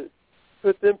that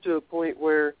put them to a point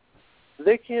where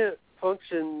they can't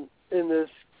function in this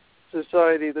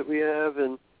society that we have,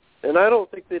 and I don't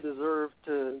think they deserve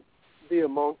to be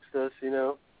amongst us,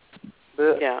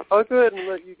 But I'll go ahead and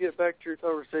let you get back to your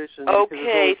conversation.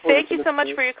 Okay. Thank you so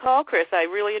much for your call, Chris. I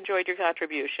really enjoyed your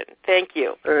contribution. Thank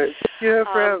you. All right. Thank you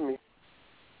for having me.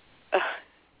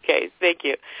 Okay, thank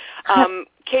you.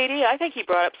 Katie, I think he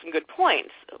brought up some good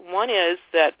points. One is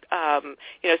that,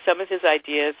 some of his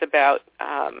ideas about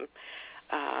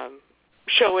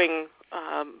showing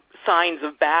signs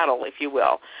of battle, if you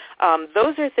will.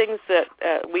 Those are things that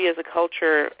we as a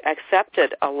culture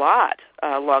accepted a lot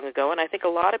long ago, and I think a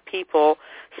lot of people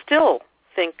still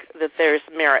think that there's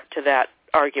merit to that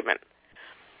argument.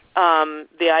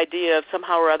 The idea of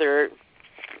somehow or other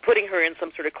putting her in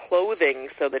some sort of clothing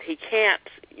so that he can't,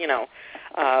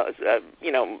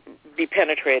 be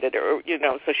penetrated, or,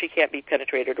 so she can't be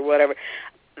penetrated or whatever.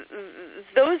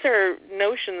 Those are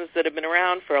notions that have been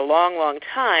around for a long, long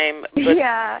time, but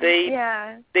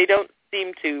they don't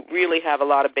seem to really have a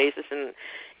lot of basis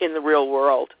in the real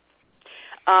world.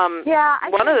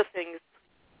 One of the things...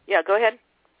 Yeah, go ahead.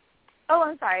 Oh,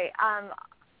 I'm sorry.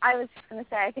 I was just going to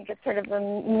say I think it's sort of a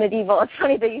medieval... It's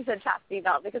funny that you said chastity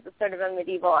belt, because it's sort of a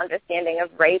medieval understanding of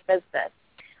rape as this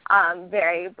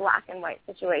very black and white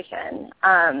situation.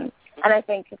 And I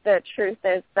think the truth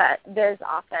is that there's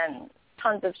often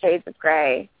tons of shades of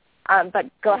gray. But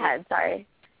go ahead, sorry.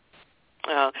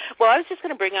 Well, I was just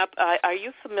going to bring up, are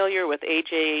you familiar with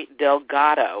A.J.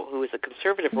 Delgado, who is a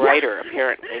conservative writer,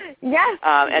 apparently? Yes.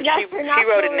 And she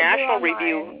wrote a National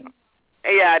Review.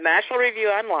 Yeah, National Review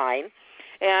Online.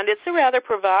 And it's a rather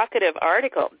provocative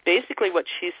article. Basically what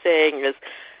she's saying is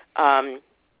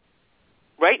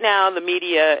right now the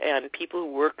media and people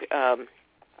who work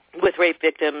with rape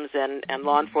victims and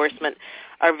law enforcement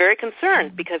are very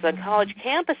concerned, because on college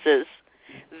campuses,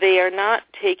 they are not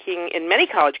taking, in many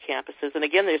college campuses, and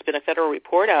again, there's been a federal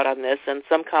report out on this, and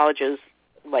some colleges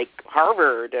like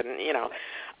Harvard and,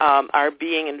 are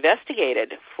being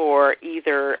investigated for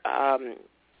either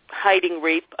hiding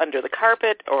rape under the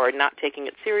carpet or not taking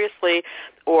it seriously,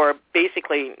 or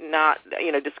basically not,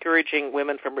 discouraging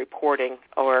women from reporting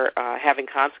or having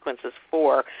consequences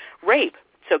for rape.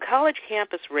 So college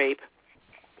campus rape,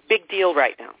 big deal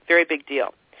right now, very big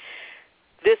deal.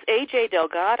 This A.J.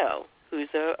 Delgado, who's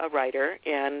a writer,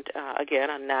 and again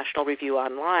on National Review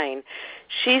Online,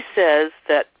 she says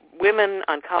that women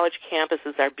on college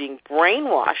campuses are being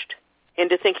brainwashed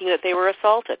into thinking that they were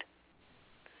assaulted,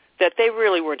 that they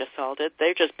really weren't assaulted.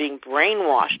 They're just being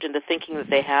brainwashed into thinking that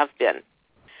they have been,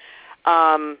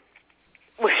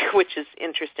 which is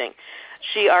interesting.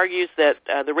 She argues that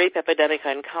the rape epidemic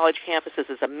on college campuses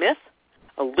is a myth,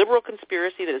 a liberal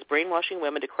conspiracy that is brainwashing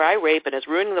women to cry rape and is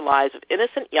ruining the lives of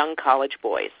innocent young college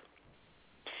boys.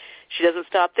 She doesn't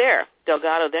stop there.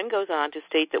 Delgado then goes on to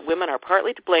state that women are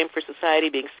partly to blame for society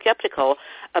being skeptical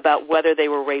about whether they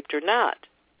were raped or not.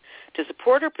 To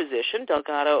support her position,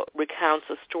 Delgado recounts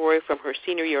a story from her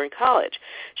senior year in college.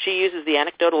 She uses the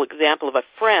anecdotal example of a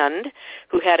friend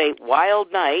who had a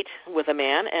wild night with a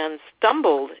man and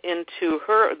stumbled into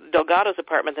Delgado's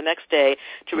apartment the next day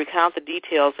to recount the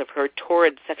details of her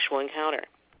torrid sexual encounter.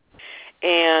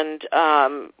 And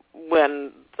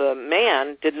when the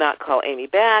man did not call Amy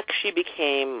back, she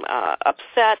became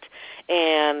upset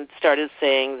and started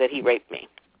saying that he raped me.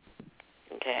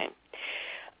 Okay.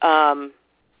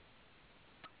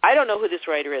 I don't know who this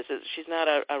writer is. She's not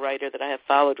a writer that I have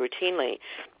followed routinely,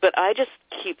 but I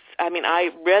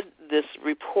read this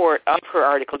report of her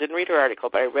article, didn't read her article,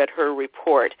 but I read her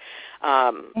report,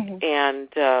 and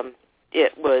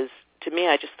it was to me,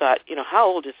 I just thought, how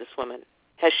old is this woman?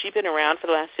 Has she been around for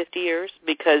the last 50 years?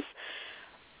 Because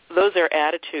those are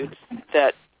attitudes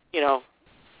that,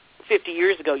 50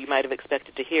 years ago you might have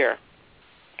expected to hear.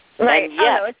 Right. And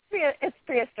yet, it's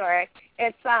prehistoric.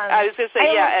 It's I was going to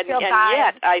say, and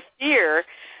yet I fear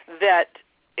that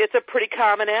it's a pretty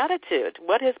common attitude.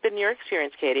 What has been your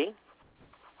experience, Katie?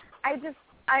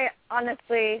 I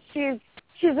honestly,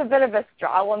 she's a bit of a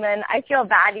straw woman. I feel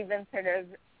bad even sort of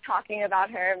talking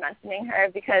about her, mentioning her,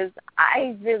 because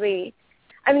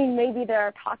maybe there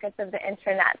are pockets of the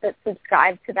internet that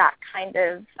subscribe to that kind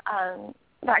of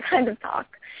talk.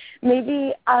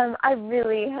 Maybe I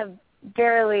really have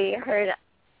barely heard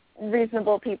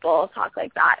reasonable people talk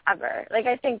like that ever. Like,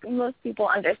 I think most people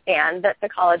understand that the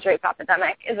college rape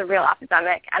epidemic is a real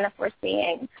epidemic, and if we're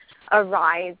seeing a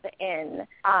rise in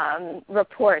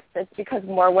reports, it's because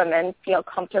more women feel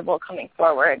comfortable coming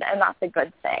forward, and that's a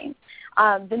good thing.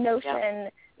 The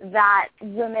notion that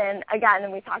women, again,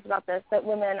 and we talked about this, that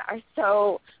women are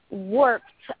so warped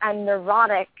and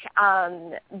neurotic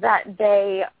that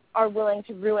they are willing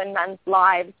to ruin men's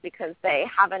lives because they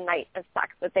have a night of sex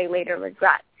that they later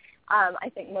regret. I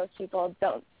think most people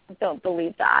don't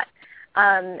believe that.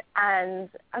 And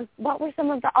what were some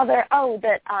of the other?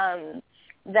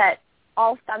 That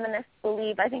all feminists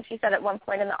believe. I think she said at one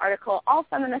point in the article, all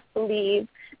feminists believe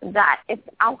that if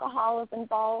alcohol is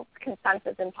involved, consent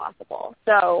is impossible.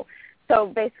 So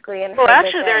basically, in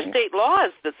actually, there are state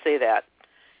laws that say that.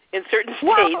 In certain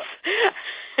states,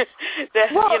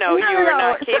 you are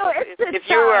not capable.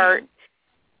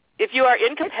 If you are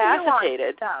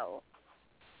incapacitated,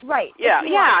 right? Yeah.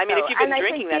 I mean, if you've been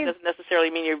drinking, that doesn't necessarily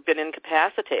mean you've been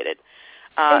incapacitated.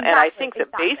 And I think that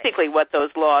basically what those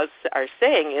laws are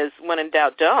saying is, when in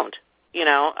doubt, don't.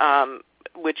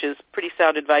 Which is pretty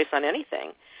sound advice on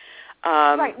anything.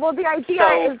 Right. Well, the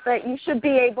idea is that you should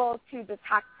be able to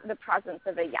detect the presence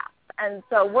of a yes. And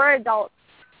so we're adults.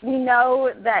 We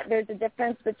know that there's a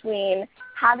difference between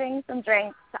having some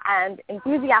drinks and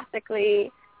enthusiastically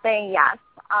saying yes,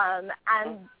 and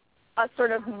a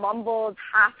sort of mumbled,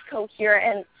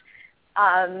 half-coherent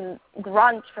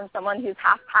grunt from someone who's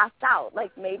half passed out.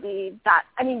 Like, maybe that,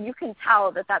 you can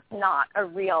tell that that's not a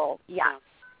real yes.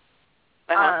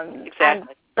 Exactly. And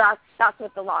that's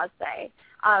what the laws say.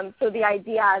 So the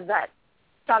idea that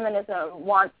feminism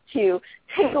wants to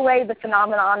take away the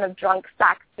phenomenon of drunk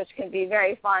sex, which can be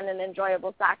very fun and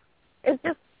enjoyable sex, is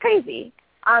just crazy.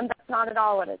 That's not at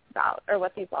all what it's about or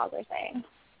what these laws are saying.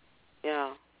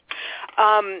 Yeah.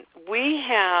 We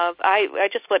have, I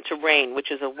just went to RAINN,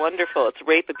 which is it's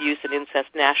Rape, Abuse, and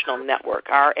Incest National Network,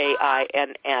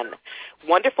 RAINN.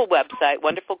 Wonderful website,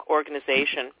 wonderful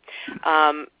organization.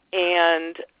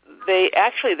 And they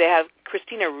have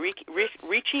Christina Ricci,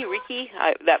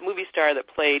 that movie star that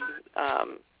played, I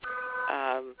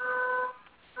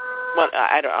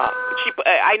don't know.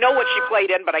 I know what she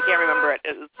played in, but I can't remember it.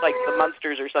 It's like The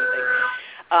Munsters or something.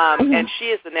 And she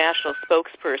is the national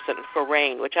spokesperson for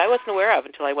RAINN, which I wasn't aware of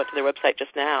until I went to their website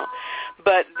just now.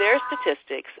 But their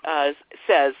statistics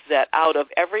says that out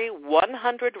of every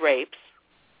 100 rapes,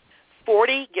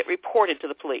 40 get reported to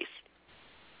the police.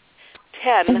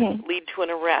 10 lead to an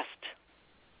arrest.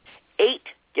 8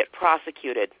 get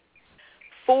prosecuted.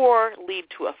 4 lead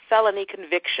to a felony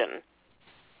conviction.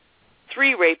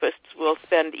 3 rapists will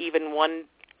spend even 1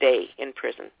 day in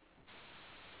prison.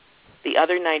 The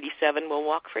other 97 will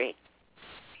walk free.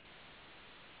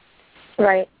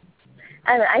 Right.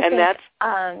 And I think that's...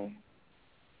 I'm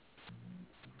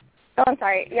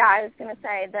sorry. Yeah, I was going to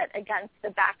say that against the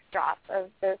backdrop of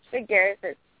those figures,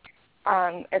 it's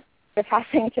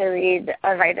depressing to read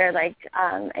a writer like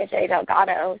A.J.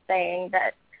 Delgado saying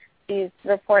that these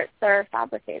reports are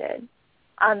fabricated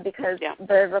because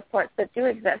the reports that do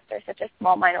exist are such a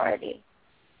small minority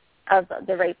of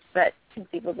the rapes that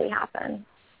conceivably happen.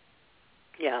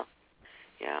 Yeah.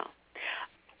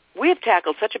 We have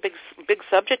tackled such a big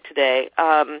subject today.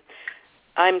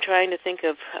 I'm trying to think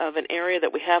of an area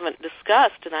that we haven't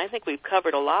discussed, and I think we've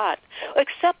covered a lot,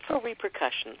 except for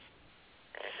repercussions.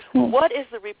 What is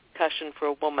the repercussion for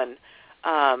a woman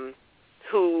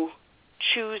who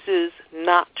chooses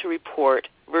not to report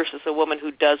versus a woman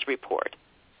who does report?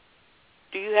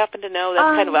 Do you happen to know?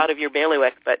 That's kind of out of your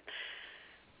bailiwick, but...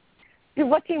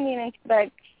 What do you mean,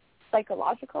 like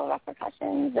psychological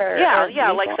repercussions?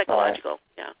 Like psychological.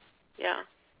 Yeah.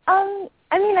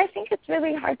 I think it's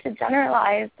really hard to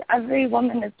generalize. Every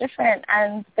woman is different,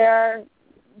 and there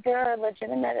are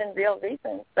legitimate and real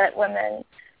reasons that women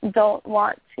don't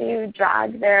want to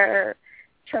drag their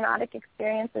traumatic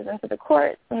experiences into the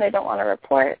courts, and they don't want to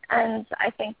report. And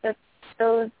I think that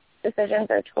those decisions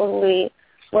are totally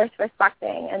worth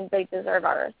respecting, and they deserve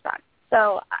our respect.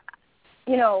 So,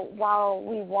 while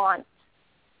we want,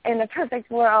 in a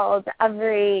perfect world,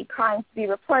 every crime to be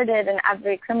reported and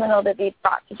every criminal to be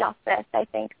brought to justice, I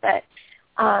think that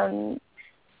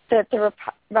the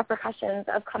repercussions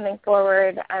of coming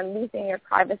forward and losing your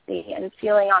privacy and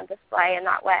feeling on display in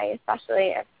that way,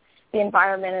 especially if the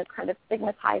environment is kind of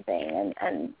stigmatizing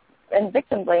and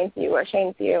victim blames you or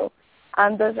shames you,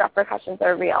 those repercussions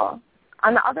are real.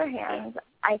 On the other hand,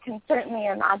 I can certainly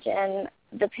imagine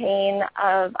the pain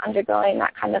of undergoing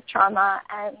that kind of trauma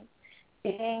and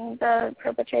seeing the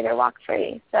perpetrator walk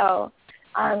free. So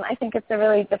I think it's a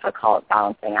really difficult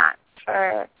balancing act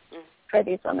for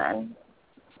these women.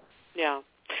 Yeah.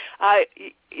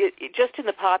 Just in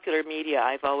the popular media,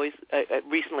 I've always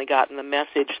recently gotten the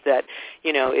message that,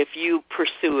 if you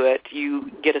pursue it, you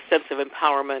get a sense of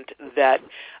empowerment that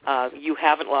you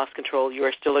haven't lost control, you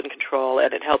are still in control,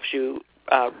 and it helps you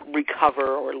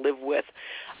recover or live with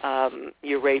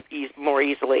your rape more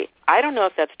easily. I don't know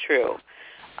if that's true,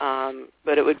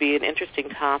 but it would be an interesting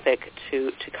topic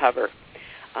to cover.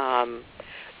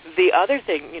 The other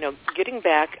thing, getting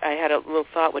back, I had a little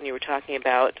thought when you were talking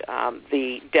about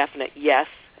the definite yes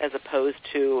as opposed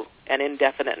to an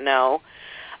indefinite no.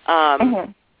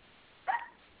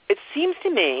 It seems to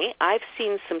me, I've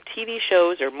seen some TV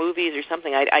shows or movies or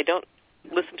something. I don't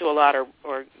listen to a lot or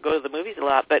go to the movies a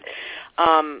lot, but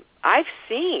I've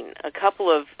seen a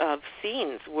couple of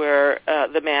scenes where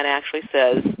the man actually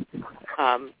says,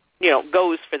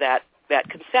 goes for that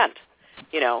consent,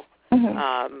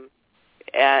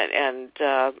 and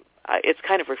it's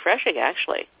kind of refreshing,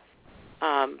 actually,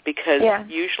 because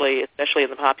usually, especially in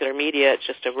the popular media, it's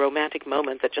just a romantic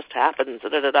moment that just happens,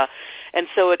 and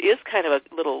so it is kind of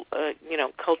a little,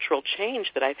 cultural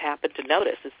change that I've happened to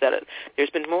notice, is that there's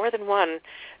been more than one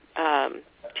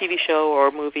TV show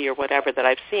or movie or whatever that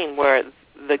I've seen where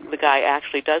the guy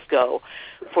actually does go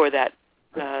for that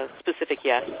specific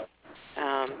yes,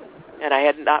 and I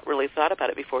had not really thought about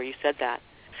it before you said that.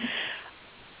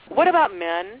 What about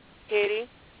men, Katie?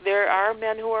 There are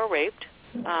men who are raped,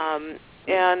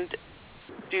 and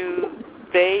do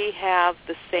they have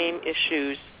the same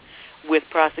issues with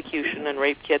prosecution and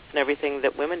rape kits and everything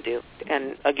that women do?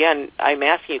 And again, I'm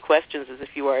asking you questions as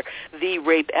if you are the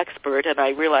rape expert, and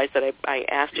I realize that I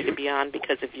asked you to be on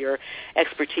because of your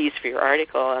expertise for your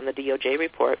article on the DOJ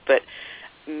report, but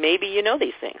maybe you know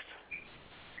these things.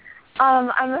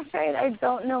 I'm afraid I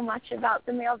don't know much about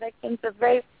the male victims of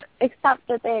rape, except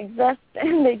that they exist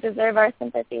and they deserve our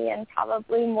sympathy and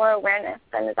probably more awareness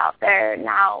than is out there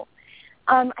now.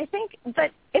 I think,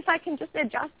 but if I can just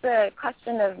address the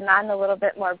question of men a little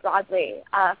bit more broadly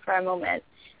for a moment,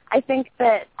 I think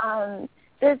that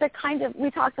there's a kind of, we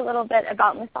talked a little bit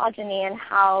about misogyny and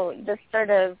how this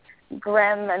sort of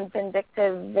grim and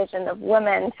vindictive vision of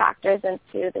women factors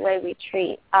into the way we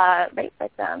treat rape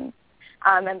victims.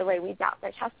 And the way we doubt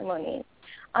their testimonies.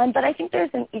 But I think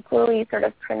there's an equally sort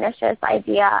of pernicious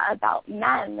idea about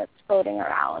men that's floating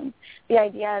around. The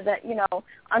idea that,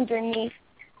 underneath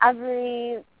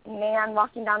every man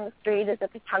walking down the street is a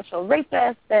potential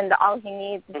rapist, and all he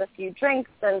needs is a few drinks,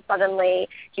 and suddenly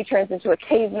he turns into a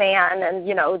caveman, and,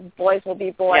 boys will be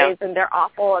boys, and they're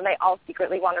awful, and they all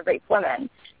secretly want to rape women.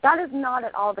 That is not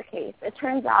at all the case. It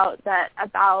turns out that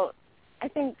about, I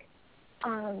think,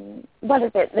 8%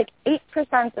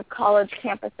 of college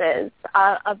campuses,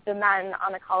 of the men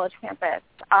on a college campus,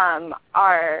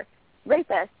 are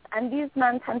rapists, and these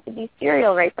men tend to be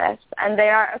serial rapists, and they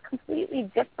are a completely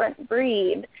different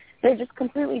breed. They're just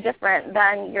completely different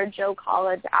than your Joe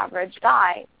College average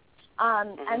guy,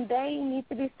 and they need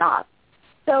to be stopped.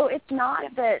 So it's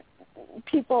not that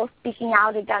people speaking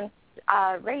out against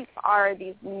rape are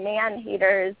these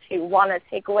man-haters who want to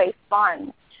take away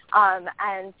fun,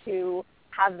 and to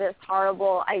have this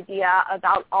horrible idea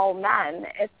about all men.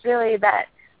 It's really that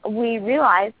we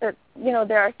realize that,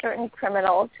 there are certain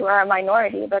criminals who are a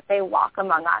minority, but they walk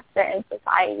among us. They're in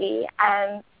society,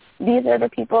 and these are the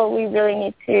people we really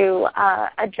need to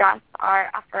address our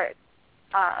efforts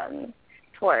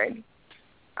toward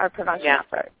our prevention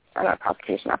efforts and our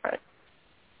prosecution efforts.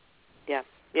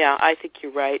 Yeah, I think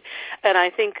you're right. And I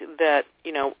think that,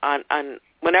 on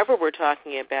whenever we're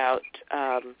talking about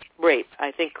rape,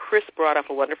 I think Chris brought up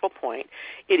a wonderful point.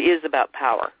 It is about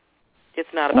power. It's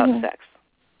not about sex.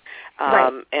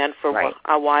 And for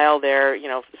a while there,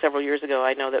 several years ago,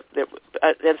 I know that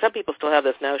and some people still have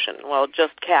this notion, well,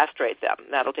 just castrate them.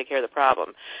 That'll take care of the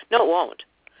problem. No, it won't,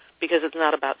 because it's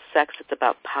not about sex. It's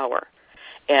about power.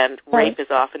 And rape is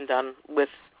often done with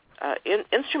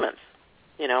instruments,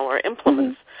 or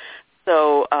implements.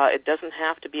 So it doesn't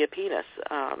have to be a penis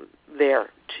there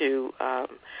to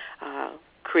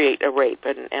create a rape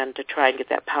and to try and get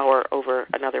that power over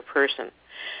another person.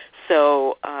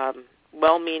 So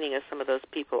well-meaning as some of those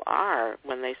people are,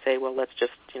 when they say, well, let's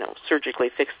just, surgically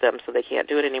fix them so they can't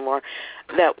do it anymore,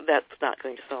 that's not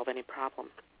going to solve any problem,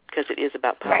 because it is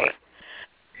about power.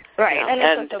 Right, and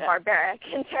it's also barbaric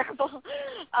and terrible.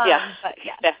 But yeah.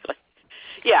 Exactly.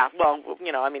 Yeah, well,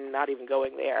 not even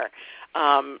going there.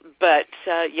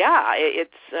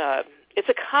 It's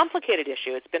a complicated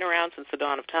issue. It's been around since the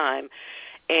dawn of time,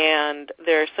 and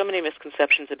there are so many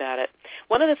misconceptions about it.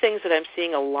 One of the things that I'm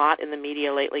seeing a lot in the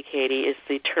media lately, Katie, is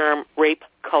the term rape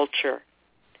culture.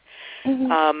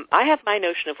 Mm-hmm. I have my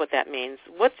notion of what that means.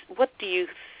 What do you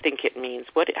think it means?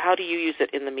 How do you use it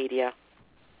in the media?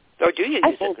 Or do you use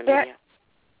it in the media?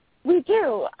 We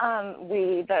do. I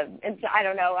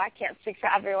don't know, I can't speak for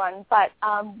everyone, but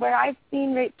where I've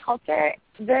seen rape culture,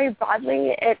 very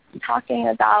broadly, it's talking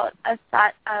about a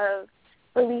set of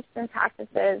beliefs and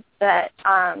practices that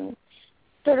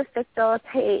sort of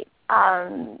facilitate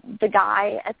the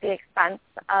guy at the expense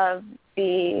of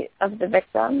the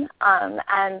victim,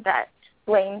 and that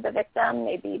blame the victim,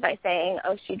 maybe by saying,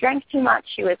 oh, she drank too much,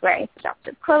 she was wearing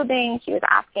suggestive clothing, she was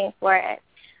asking for it.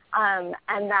 And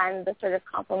then the sort of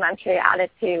complimentary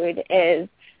attitude is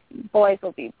boys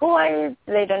will be boys,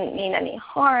 they don't mean any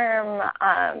harm,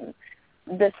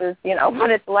 this is,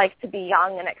 what it's like to be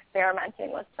young and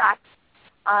experimenting with sex,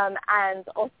 and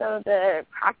also the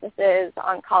practices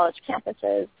on college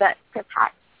campuses that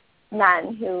protect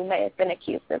men who may have been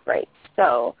accused of rape.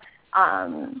 So,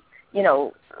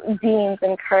 deans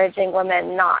encouraging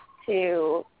women not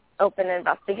to open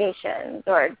investigations,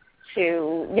 or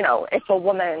to, if a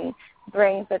woman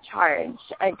brings a charge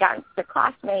against a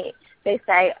classmate, they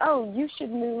say, oh, you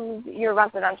should move your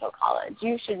residential college.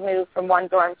 You should move from one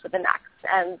dorm to the next,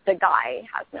 and the guy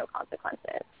has no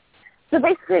consequences. So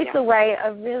basically it's a way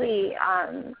of really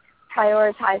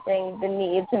prioritizing the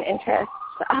needs and interests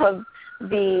of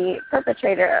the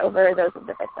perpetrator over those of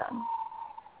the victim.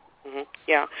 Mm-hmm.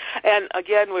 Yeah. And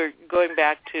again, we're going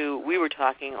back to, we were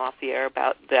talking off the air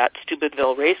about that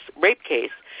Steubenville rape case,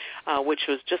 which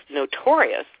was just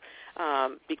notorious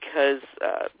because,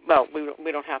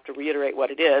 we don't have to reiterate what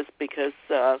it is, because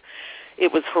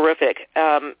it was horrific.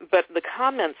 But the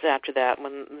comments after that,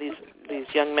 when these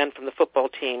young men from the football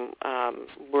team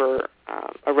were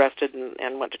arrested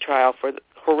and went to trial for the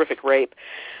horrific rape,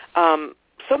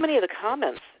 so many of the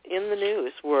comments in the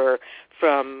news were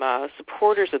from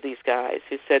supporters of these guys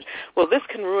who said, well, this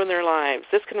can ruin their lives,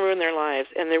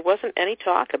 and there wasn't any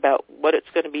talk about what it's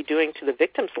going to be doing to the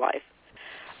victim's life.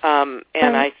 And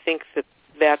I think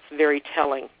that's very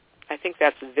telling. I think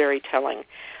that's very telling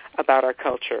about our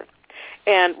culture.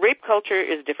 And rape culture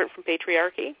is different from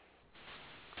patriarchy?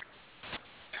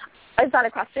 Is that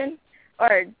a question?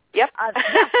 Or Yep.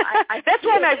 I that's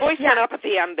why my voice went up at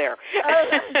the end there.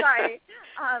 Oh, sorry.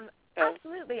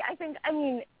 Absolutely.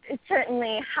 It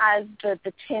certainly has the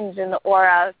tinge and the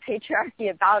aura of patriarchy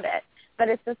about it, but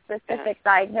it's a specific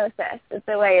diagnosis. It's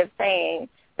a way of saying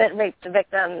that rape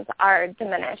victims are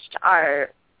diminished, are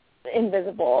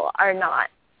invisible, are not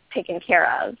taken care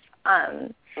of,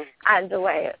 and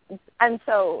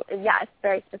so it's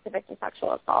very specific to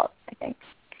sexual assault, I think.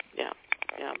 Yeah.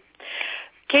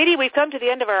 Katie, we've come to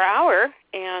the end of our hour,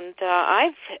 and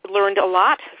I've learned a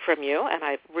lot from you, and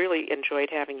I've really enjoyed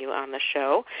having you on the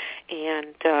show,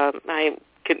 and I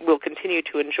will continue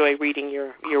to enjoy reading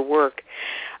your work.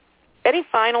 Any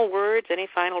final words, any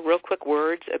final real quick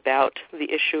words about the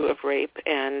issue of rape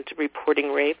and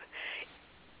reporting rape?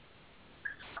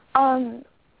 Let's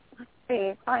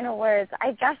see, final words.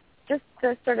 I guess just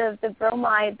the sort of the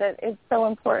bromide that is so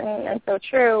important and so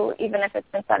true, even if it's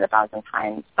been said 1,000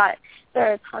 times, but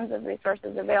there are tons of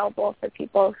resources available for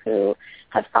people who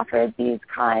have suffered these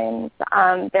crimes.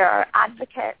 There are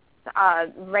advocates.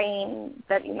 RAINN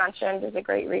that you mentioned is a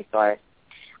great resource.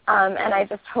 And I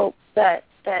just hope that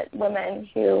women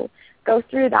who go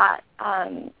through that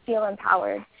feel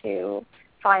empowered to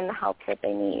find the help that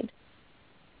they need.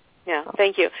 Yeah,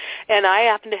 thank you. And I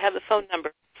happen to have the phone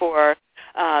number for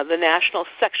the National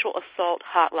Sexual Assault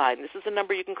Hotline. This is a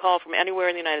number you can call from anywhere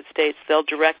in the United States. They'll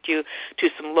direct you to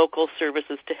some local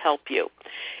services to help you.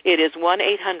 It is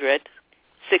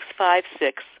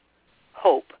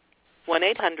 1-800-656-HOPE,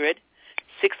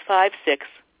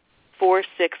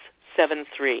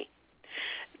 1-800-656-4673.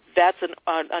 That's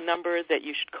a number that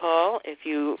you should call if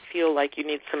you feel like you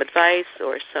need some advice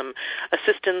or some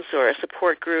assistance or a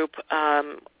support group.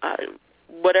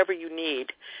 whatever you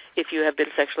need. If you have been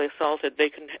sexually assaulted, they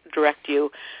can direct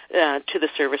you to the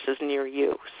services near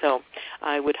you. So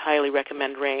I would highly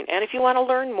recommend RAINN. And if you want to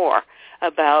learn more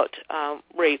about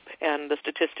rape and the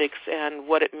statistics and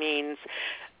what it means,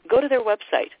 go to their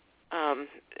website.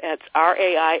 It's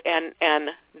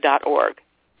rainn.org.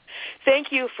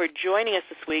 Thank you for joining us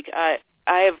this week. I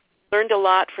have learned a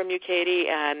lot from you, Katie,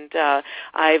 and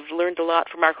I've learned a lot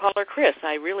from our caller, Chris.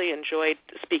 I really enjoyed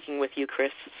speaking with you,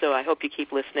 Chris, so I hope you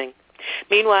keep listening.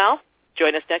 Meanwhile,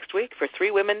 join us next week for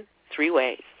 3 Women, 3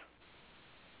 Ways.